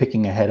could see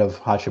picking ahead of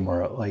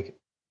Hachimura, like,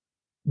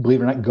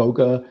 believe it or not,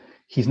 Goga,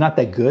 he's not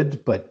that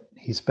good, but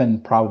he's been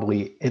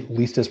probably at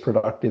least as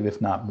productive, if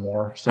not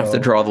more. So I have to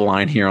draw the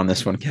line here on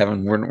this one,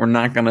 Kevin. We're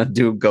not going to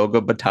do Goga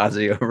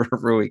Batadze over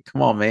Rui.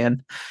 Come on,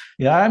 man.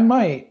 Yeah, I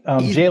might.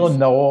 Jalen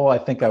Noel, I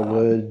think I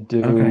would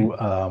do.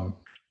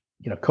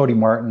 Okay. Cody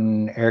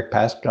Martin, Eric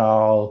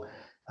Pascal.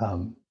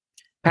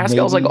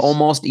 Pascal's like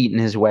almost eaten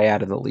his way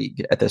out of the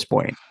league at this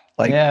point.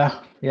 Like, yeah.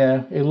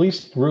 At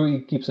least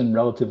Rui keeps in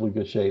relatively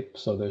good shape.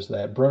 So there's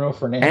that. Bruno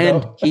Fernando.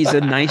 And he's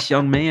a nice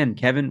young man,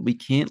 Kevin. We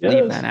can't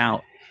leave that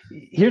out.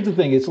 Here's the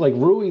thing. It's like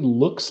Rui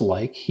looks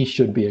like he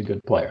should be a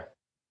good player.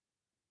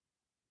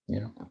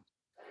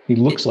 He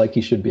looks like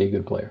he should be a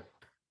good player.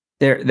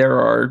 There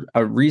are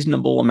a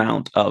reasonable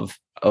amount of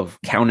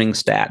counting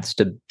stats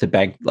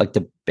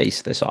to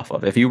base this off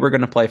of. If you were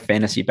going to play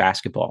fantasy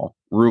basketball,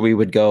 Rui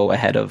would go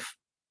ahead of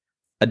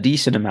a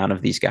decent amount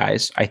of these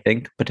guys, I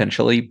think,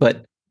 potentially.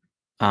 But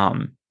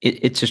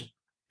it's just,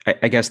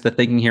 I guess the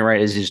thinking here,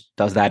 right, is just,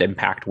 does that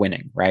impact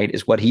winning, right?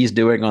 Is what he's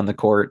doing on the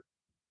court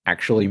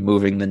actually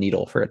moving the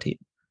needle for a team?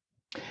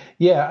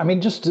 Yeah, I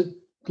mean, just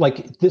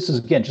like this is,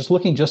 again, just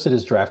looking just at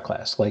his draft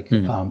class, like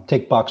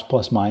take box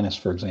plus minus,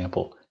 for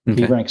example.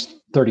 Okay. He ranks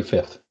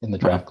 35th in the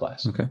draft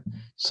class. Okay.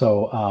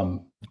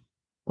 So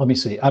let me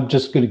see. I'm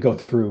just going to go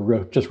through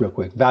real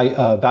quick.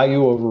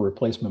 Value over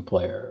replacement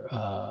player.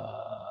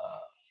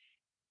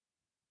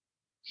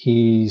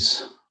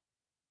 He's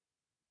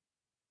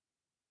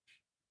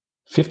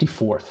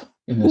 54th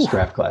in this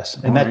draft class.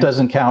 And that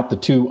doesn't count the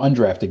two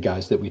undrafted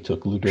guys that we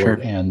took, Lou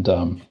Dort and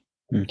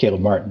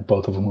Caleb Martin.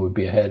 Both of them would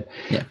be ahead.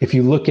 Yeah. If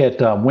you look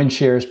at win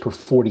shares per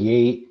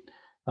 48,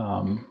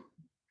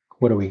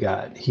 what do we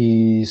got?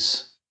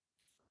 He's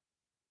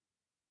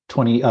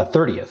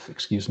 30th,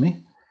 excuse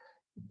me.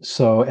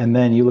 So, and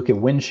then you look at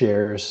win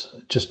shares,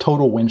 just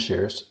total win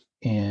shares,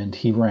 and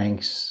he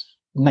ranks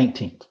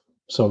 19th.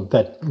 So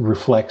that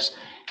reflects,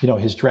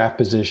 his draft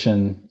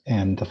position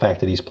and the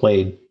fact that he's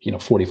played,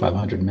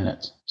 4,500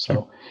 minutes.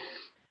 So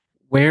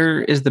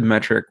where is the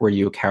metric where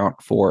you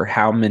account for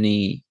how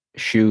many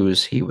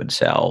shoes he would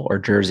sell or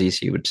jerseys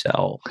he would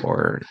sell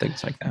or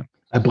things like that?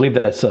 I believe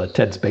that's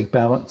Ted's bank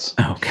balance.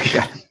 Okay,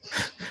 got it.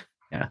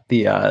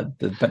 Yeah,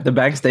 the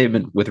bank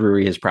statement with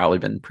Rui has probably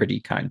been pretty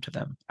kind to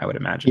them, I would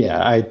imagine.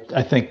 Yeah,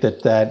 I think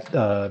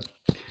that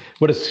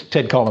what does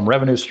Ted call them?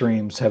 Revenue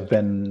streams have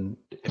been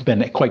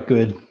quite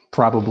good,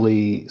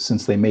 probably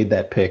since they made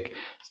that pick,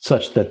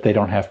 such that they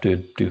don't have to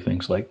do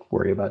things like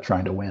worry about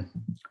trying to win.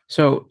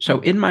 So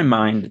in my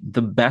mind,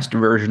 the best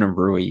version of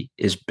Rui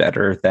is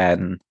better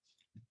than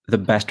the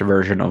best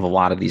version of a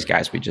lot of these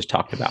guys we just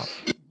talked about.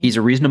 He's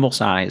a reasonable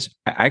size.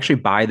 I actually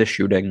buy the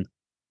shooting.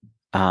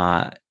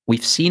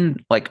 We've seen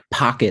like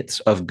pockets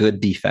of good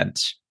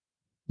defense,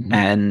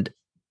 and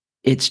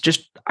it's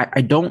just,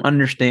 I don't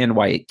understand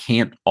why it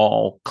can't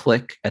all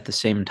click at the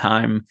same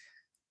time.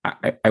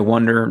 I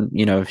wonder,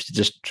 if it's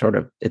just sort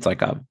of, it's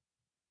like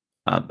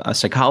a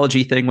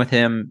psychology thing with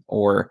him,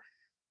 or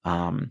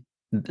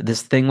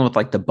this thing with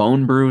like the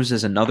bone bruise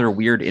is another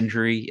weird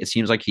injury. It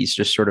seems like he's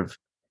just sort of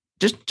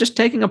just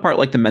taking apart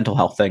like the mental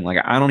health thing. Like,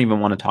 I don't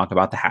even want to talk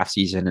about the half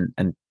season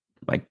and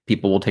like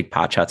people will take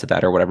pot shots at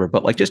that or whatever,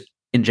 but like just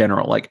in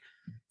general, like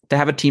to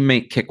have a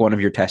teammate kick one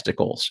of your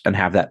testicles and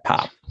have that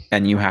pop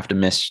and you have to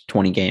miss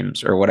 20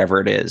 games or whatever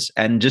it is.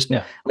 And just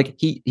like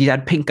he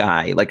had pink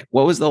eye. Like,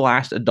 what was the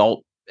last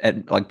adult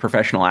and like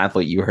professional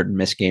athlete you heard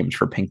miss games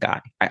for pink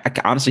eye? I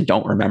honestly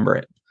don't remember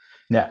it.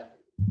 Yeah.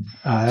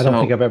 I don't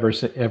think I've ever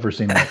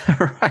seen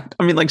that. Right.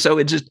 I mean, like, so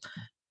it just,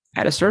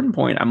 at a certain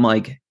point, I'm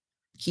like,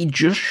 he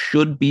just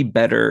should be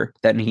better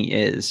than he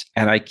is.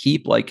 And I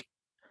keep like,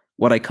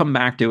 what I come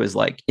back to is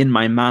like, in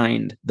my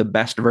mind, the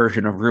best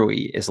version of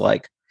Rui is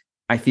like,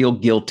 I feel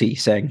guilty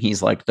saying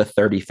he's like the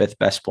 35th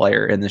best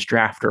player in this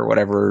draft or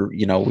whatever,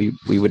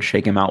 we would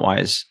shake him out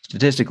wise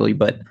statistically.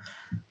 But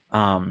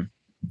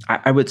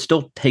I would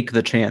still take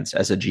the chance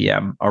as a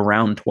GM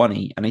around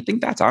 20. And I think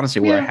that's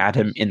honestly where I had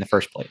him in the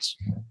first place.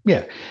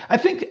 Yeah. I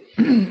think,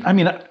 I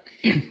mean,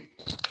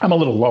 I'm a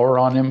little lower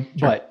on him,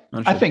 but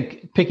I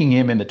think picking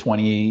him in the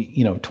 20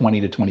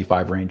 to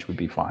 25 range would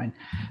be fine.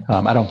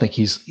 I don't think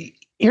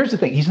here's the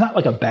thing. He's not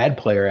like a bad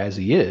player as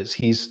he is.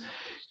 He's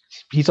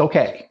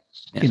okay.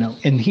 Yeah.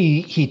 And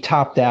he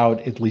topped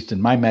out, at least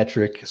in my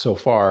metric so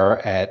far,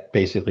 at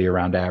basically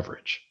around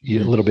average, a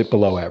little bit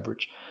below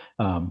average.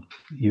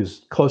 He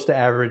was close to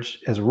average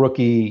as a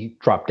rookie,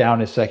 dropped down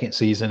his second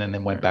season, and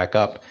then went back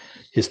up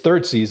his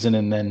third season.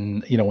 And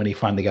then, when he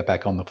finally got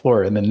back on the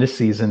floor, and then this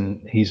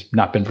season, he's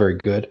not been very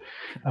good.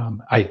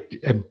 I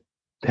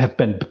have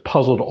been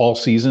puzzled all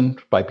season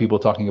by people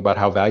talking about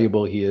how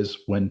valuable he is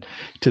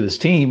to this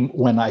team.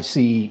 When I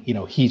see,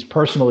 he's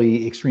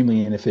personally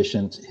extremely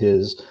inefficient.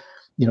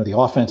 The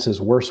offense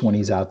is worse when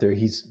he's out there.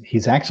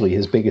 He's actually,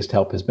 his biggest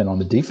help has been on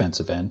the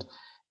defensive end,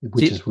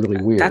 which is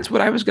really weird. That's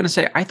what I was going to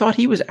say. I thought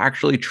he was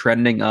actually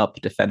trending up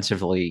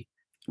defensively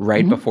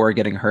right before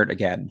getting hurt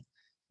again.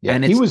 Yeah,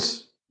 and he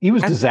was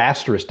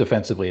disastrous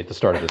defensively at the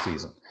start of the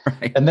season.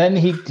 Right. And then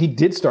he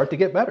did start to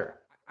get better.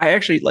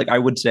 I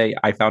would say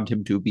I found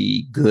him to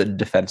be good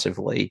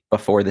defensively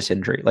before this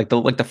injury. Like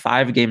the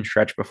 5-game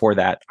stretch before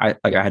that, I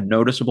had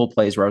noticeable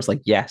plays where I was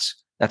like, yes,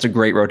 that's a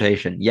great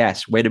rotation.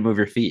 Yes, way to move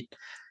your feet.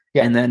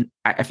 Yeah. And then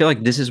I feel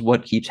like this is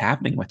what keeps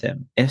happening with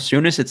him. As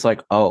soon as it's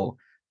like, oh,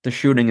 the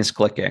shooting is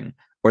clicking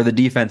or the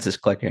defense is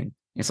clicking,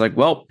 it's like,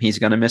 well, he's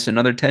going to miss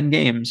another 10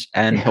 games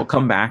and he'll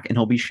come back and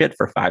he'll be shit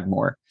for 5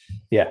 more.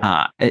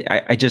 Yeah.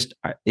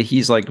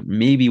 He's like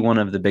maybe one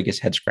of the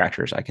biggest head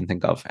scratchers I can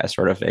think of as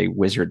sort of a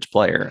Wizards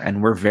player.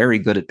 And we're very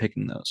good at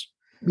picking those.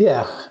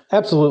 Yeah,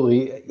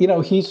 absolutely.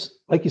 He's,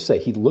 like you say,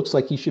 he looks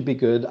like he should be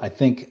good. I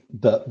think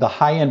the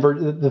high end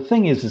version, the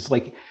thing is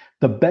like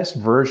the best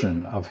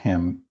version of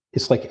him.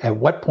 It's like, at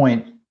what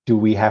point do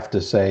we have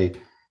to say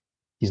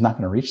he's not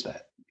going to reach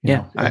that?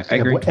 I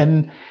agree.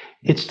 And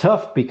it's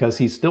tough because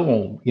he's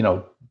still,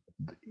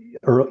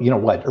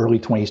 early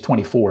 20s,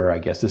 24, I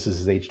guess. This is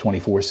his age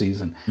 24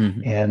 season.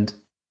 Mm-hmm.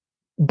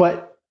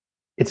 But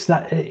it's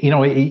not,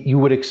 you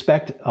would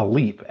expect a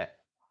leap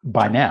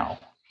by now.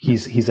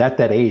 He's at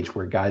that age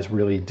where guys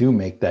really do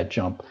make that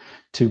jump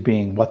to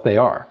being what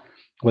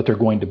they're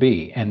going to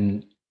be.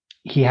 And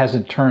he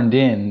hasn't turned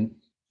in,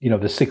 the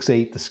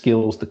 6'8", the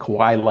skills, the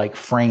Kawhi-like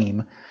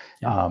frame,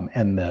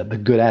 and the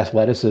good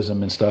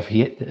athleticism and stuff.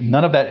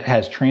 None of that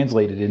has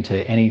translated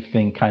into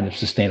anything kind of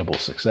sustainable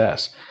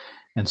success.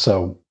 And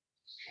so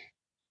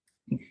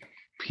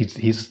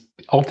he's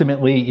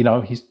ultimately,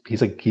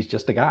 he's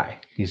just a guy.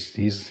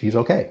 He's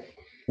okay.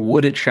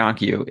 Would it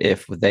shock you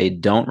if they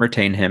don't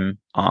retain him?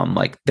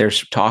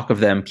 There's talk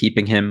of them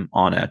keeping him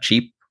on a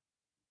cheap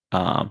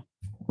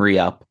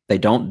re-up. They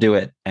don't do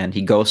it, and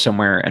he goes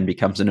somewhere and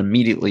becomes an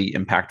immediately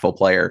impactful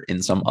player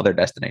in some other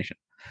destination.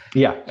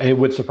 Yeah, it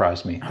would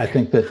surprise me. I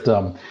think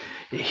that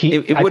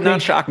it would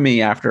not shock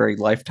me after a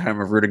lifetime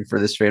of rooting for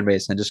this fan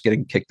base and just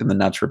getting kicked in the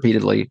nuts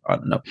repeatedly.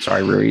 No,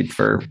 sorry, Rui,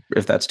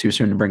 if that's too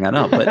soon to bring that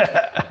up, but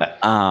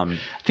I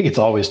think it's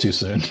always too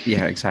soon.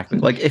 Yeah, exactly.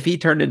 Like if he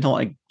turned into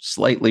like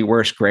slightly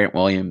worse Grant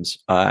Williams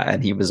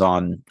and he was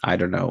on, I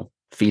don't know,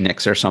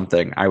 Phoenix or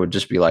something, I would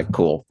just be like,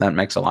 cool, that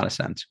makes a lot of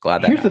sense.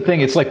 Glad that Here's happened. The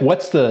thing,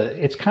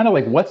 it's kind of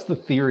like, what's the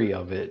theory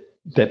of it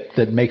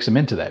that makes him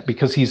into that?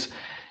 Because he's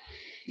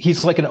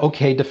like an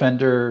okay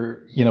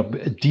defender,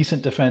 a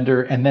decent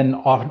defender, and then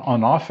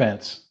on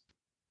offense,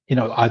 the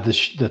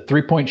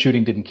 3-point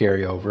shooting didn't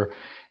carry over,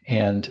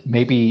 and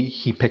maybe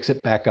he picks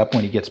it back up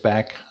when he gets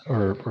back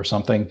or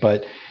something.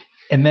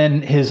 And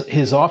then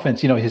his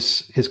offense,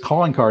 his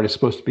calling card is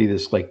supposed to be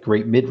this like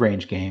great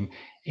mid-range game,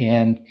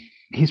 and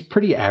he's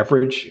pretty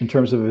average in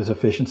terms of his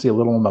efficiency, a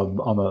little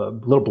on the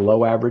little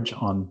below average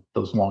on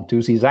those long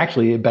twos. He's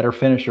actually a better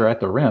finisher at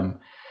the rim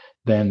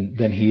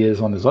than he is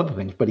on his other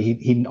things, but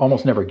he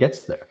almost never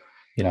gets there,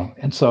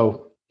 and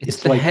so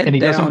it's like, and he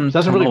doesn't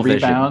really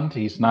rebound.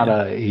 He's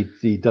not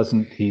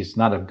he's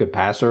not a good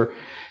passer.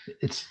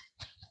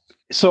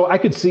 So I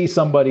could see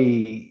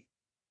somebody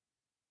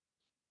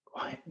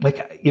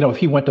like, if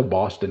he went to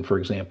Boston, for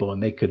example,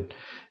 and they could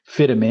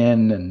fit him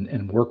in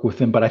and work with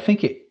him. But I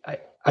think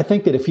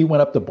that if he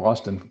went up to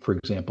Boston, for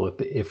example,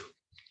 if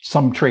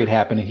some trade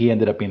happened and he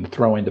ended up being the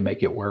throw-in to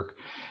make it work,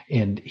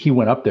 and he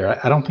went up there,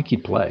 I don't think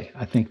he'd play.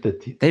 I think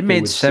that they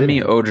made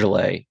Semi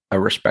Ojeleye a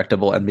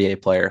respectable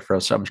NBA player for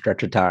some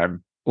stretch of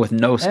time with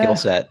no skill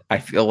set. I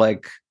feel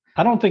like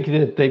I don't think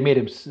that they made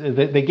him.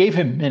 They gave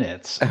him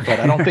minutes, but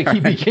I don't think he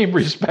became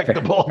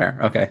respectable. Fair.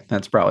 Okay,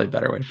 that's probably a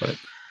better way to put it.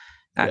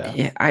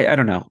 I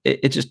don't know.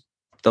 It's just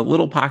the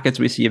little pockets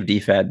we see of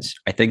defense.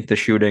 I think the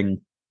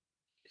shooting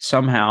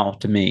somehow,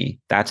 to me,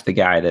 that's the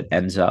guy that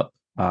ends up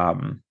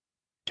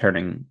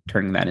turning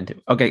that into.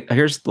 Okay,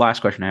 here's the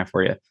last question I have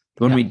for you.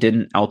 The one we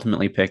didn't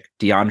ultimately pick,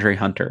 DeAndre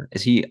Hunter.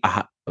 Is he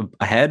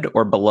ahead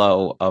or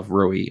below of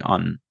Rui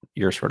on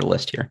your sort of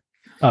list here?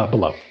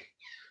 Below.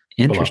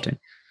 Interesting.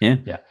 Below.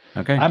 Yeah.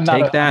 Okay.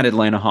 Take that,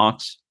 Atlanta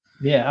Hawks.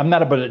 Yeah, I'm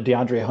not a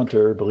DeAndre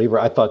Hunter believer.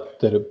 I thought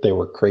that they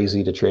were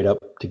crazy to trade up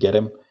to get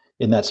him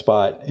in that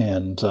spot,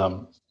 and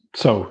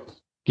so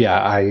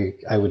yeah,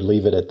 I would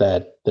leave it at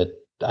that. That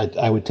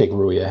I would take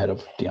Rui ahead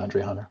of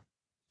DeAndre Hunter.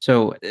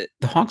 So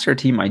the Hawks are a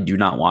team I do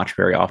not watch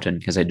very often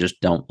because I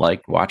just don't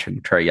like watching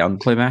Trae Young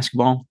play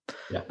basketball.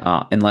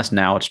 Yeah. Unless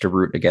now it's to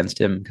root against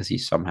him because he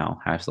somehow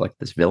has like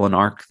this villain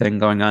arc thing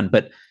going on.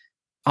 But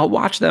I'll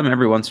watch them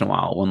every once in a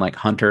while when like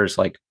Hunter's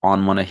like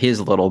on one of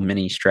his little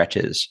mini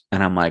stretches.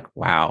 And I'm like,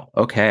 wow,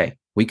 okay,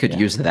 we could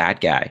use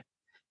that guy.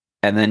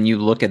 And then you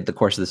look at the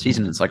course of the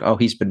season, it's like, oh,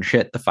 he's been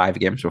shit the 5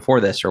 games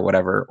before this or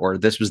whatever, or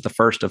this was the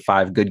first of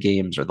 5 good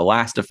games or the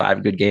last of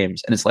 5 good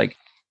games. And it's like,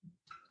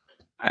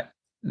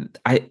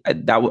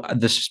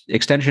 this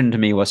extension to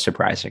me was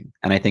surprising.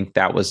 And I think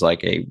that was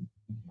like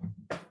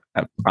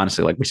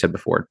honestly, like we said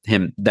before,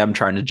 them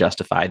trying to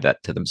justify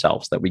that to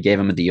themselves, that we gave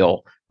him a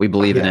deal. We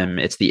believe in him.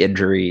 It's the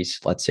injuries.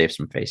 Let's save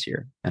some face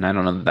here. And I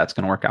don't know that that's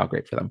going to work out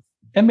great for them.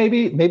 And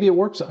maybe it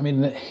works. I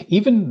mean,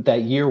 even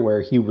that year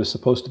where he was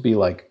supposed to be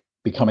like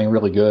becoming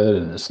really good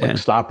and this like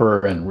stopper,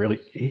 and really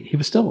he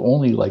was still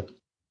only like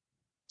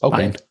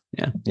okay. Fine.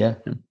 Yeah.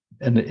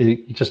 And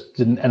it just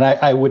didn't, and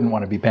I wouldn't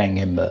want to be paying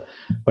him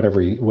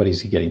what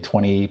is he getting,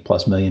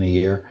 20+ million a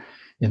year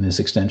in this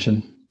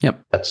extension.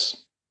 Yep.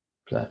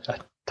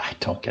 I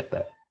don't get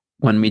that.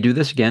 When we do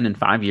this again in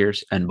 5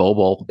 years and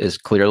Bol is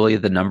clearly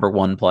the number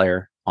 1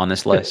 player on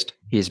this list,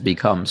 he's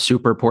become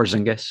super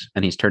Porzingis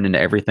and he's turned into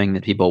everything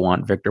that people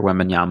want Victor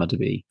Wembanyama to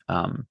be.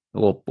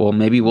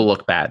 Maybe we'll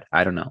look bad.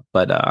 I don't know,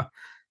 but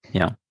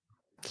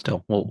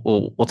still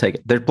we'll take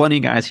it. There's plenty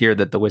of guys here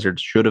that the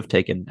Wizards should have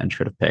taken and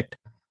should have picked.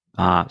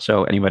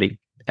 So anybody,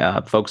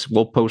 folks,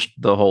 we'll post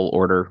the whole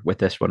order with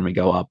this when we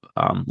go up.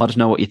 Let us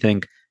know what you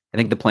think. I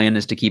think the plan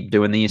is to keep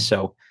doing these.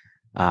 So,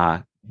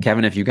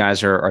 Kevin, if you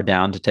guys are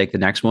down to take the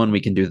next one,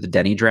 we can do the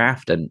Denny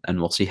draft and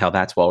we'll see how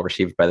that's well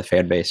received by the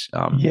fan base.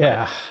 That'll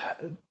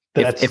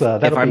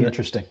be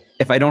interesting.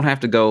 If I don't have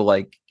to go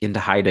like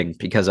into hiding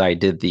because I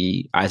did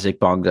the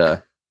Isaac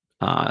Bonga,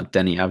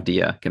 Denny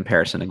Avdia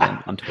comparison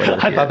again on Twitter.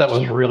 I thought that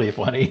was really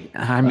funny.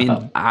 I mean,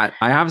 I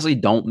obviously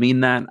don't mean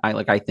that.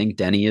 I think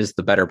Denny is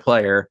the better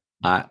player,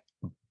 but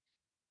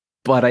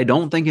I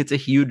don't think it's a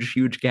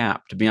huge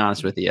gap, to be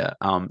honest with you.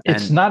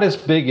 It's not as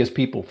big as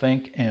people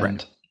think, and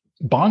right.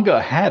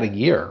 Bonga had a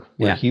year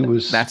where he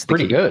was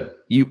pretty good.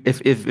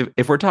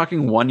 If we're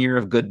talking 1 year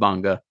of good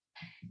Bonga,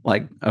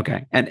 like,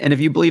 okay. And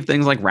if you believe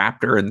things like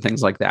Raptor and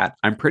things like that,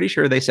 I'm pretty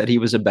sure they said he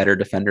was a better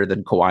defender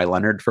than Kawhi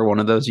Leonard for one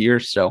of those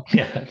years. So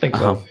yeah, I think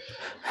so.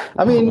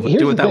 I mean,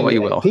 do it that way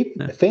you will.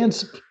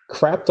 Fans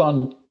crapped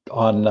on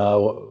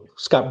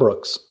Scott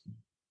Brooks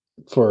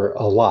for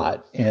a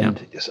lot,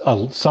 and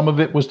some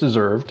of it was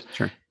deserved.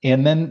 Sure.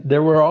 And then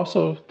there were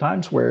also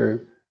times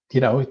where,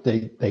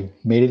 they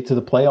made it to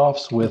the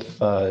playoffs with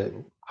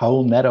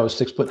Raul Neto,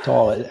 6 foot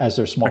tall, as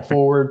their small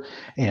forward,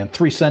 and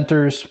 3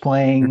 centers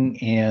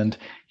playing, and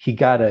he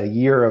got a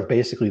year of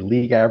basically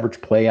league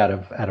average play out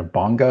of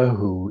Bonga,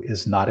 who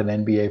is not an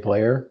NBA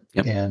player.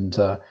 Yep. And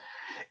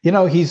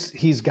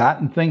he's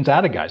gotten things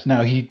out of guys.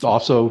 Now he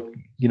also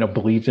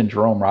believes in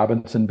Jerome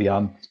Robinson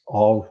beyond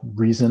all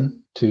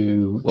reason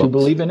to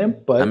believe in him.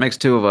 But that makes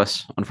 2 of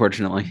us,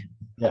 unfortunately.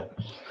 Yeah.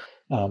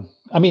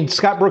 I mean,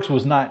 Scott Brooks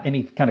was not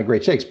any kind of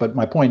great shakes, but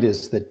my point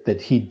is that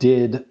he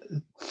did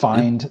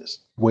find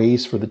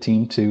ways for the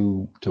team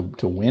to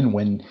win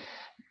when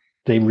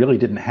they really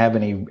didn't have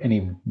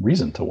any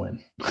reason to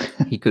win.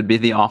 He could be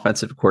the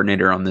offensive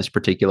coordinator on this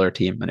particular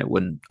team, and it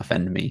wouldn't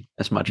offend me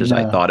as much as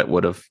I thought it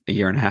would have a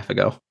year and a half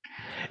ago.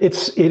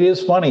 It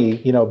is funny,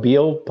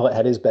 Beal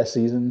had his best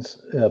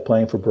seasons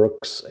playing for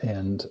Brooks,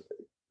 and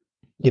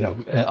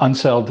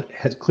Unseld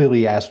has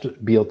clearly asked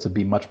Beal to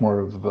be much more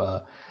of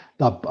a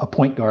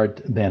point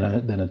guard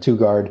than a 2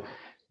 guard,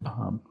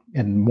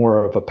 and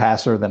more of a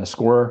passer than a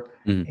scorer.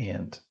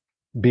 And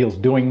Beal's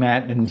doing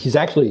that, and he's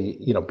actually,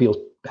 Beal's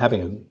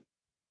having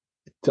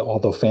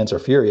although fans are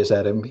furious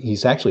at him,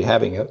 he's actually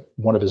having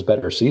one of his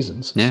better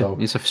seasons. Yeah, so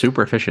he's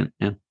super efficient.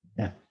 Yeah.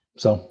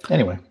 So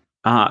anyway,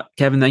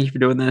 Kevin, thank you for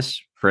doing this.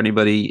 For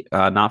anybody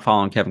not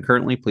following Kevin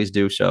currently, please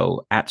do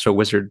so at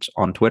SoWizards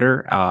on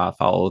Twitter.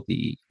 Follow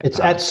the it's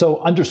at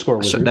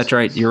 _Wizards. So that's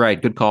right. You're right.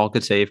 Good call.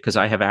 Good save. Because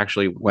I have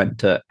actually went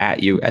to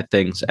at you at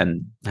things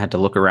and had to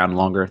look around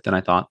longer than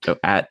I thought. So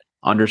at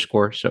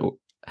 _Wizards.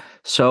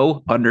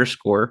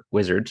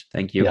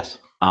 Thank you. Yes.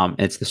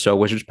 It's the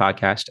SoWizards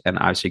podcast, and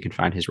obviously you can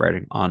find his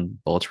writing on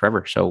Bullets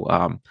Forever.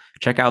 So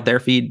check out their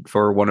feed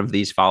for one of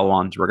these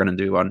follow-ons we're going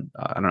to do on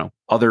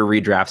other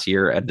redrafts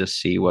here, and just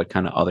see what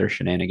kind of other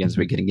shenanigans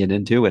we can get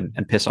into and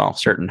piss off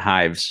certain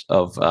hives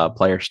of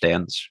player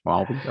stands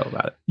while we go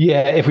about it.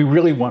 Yeah, if we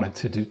really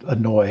wanted to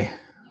annoy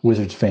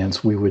Wizards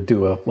fans, we would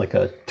do a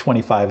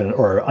 25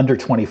 or under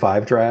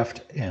 25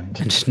 draft, and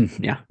just,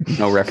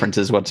 no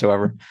references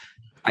whatsoever.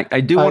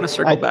 I do want to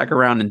circle back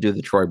around and do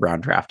the Troy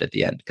Brown draft at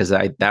the end, because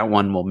that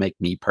one will make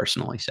me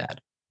personally sad.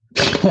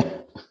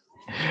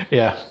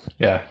 Yeah,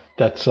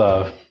 that's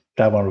that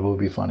one will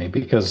be funny,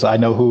 because I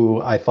know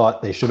who I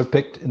thought they should have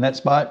picked in that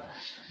spot,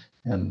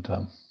 and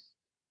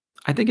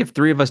I think if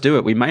 3 of us do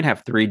it, we might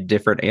have 3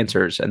 different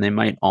answers, and they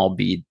might all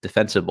be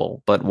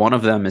defensible. But one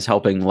of them is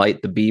helping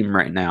light the beam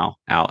right now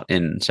out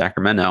in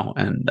Sacramento,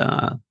 and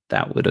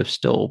that would have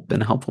still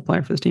been a helpful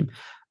player for this team.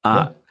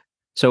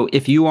 So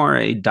if you are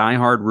a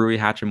diehard Rui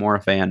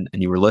Hachimura fan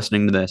and you were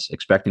listening to this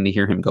expecting to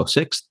hear him go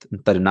 6th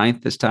instead of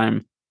 9th this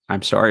time,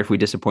 I'm sorry if we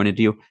disappointed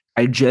you.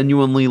 I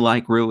genuinely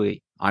like Rui.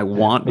 I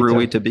want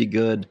Rui to be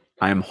good.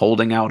 I am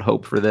holding out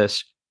hope for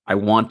this. I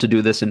want to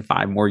do this in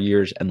 5 more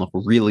years and look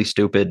really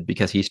stupid,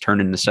 because he's turned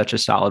into such a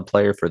solid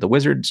player for the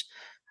Wizards.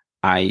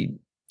 I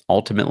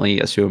ultimately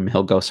assume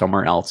he'll go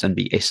somewhere else and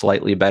be a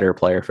slightly better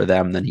player for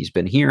them than he's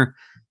been here.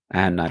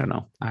 And I don't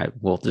know.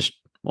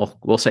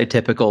 We'll say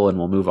typical, and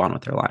we'll move on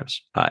with their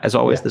lives. As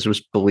always, This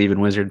was Believe in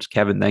Wizards.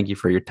 Kevin, thank you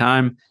for your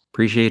time.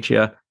 Appreciate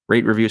you.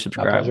 Rate, review,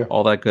 subscribe,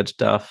 all that good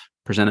stuff.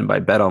 Presented by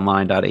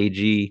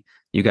betonline.ag.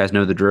 You guys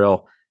know the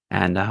drill,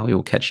 and we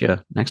will catch you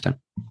next time.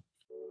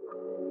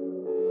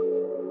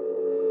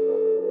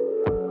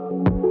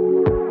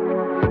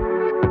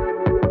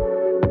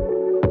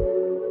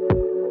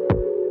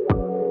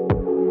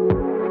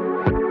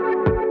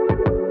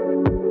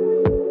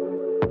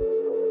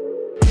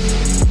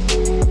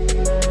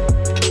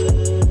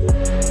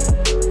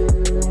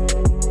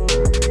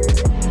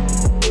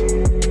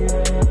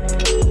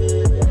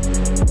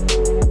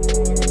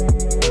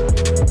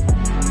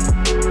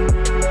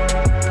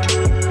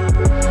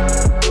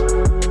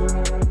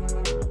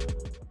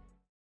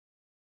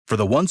 For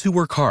the ones who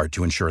work hard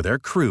to ensure their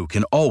crew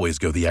can always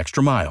go the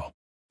extra mile,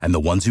 and the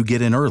ones who get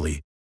in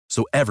early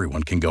so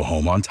everyone can go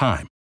home on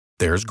time,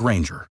 there's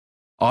Grainger,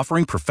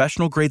 offering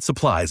professional-grade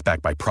supplies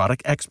backed by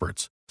product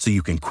experts so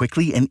you can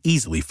quickly and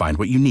easily find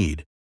what you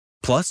need.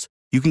 Plus,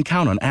 you can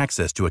count on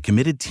access to a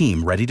committed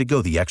team ready to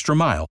go the extra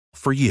mile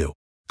for you.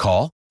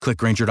 Call, click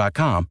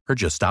Grainger.com, or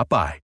just stop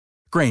by.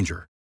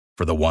 Grainger,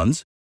 for the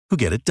ones who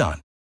get it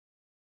done.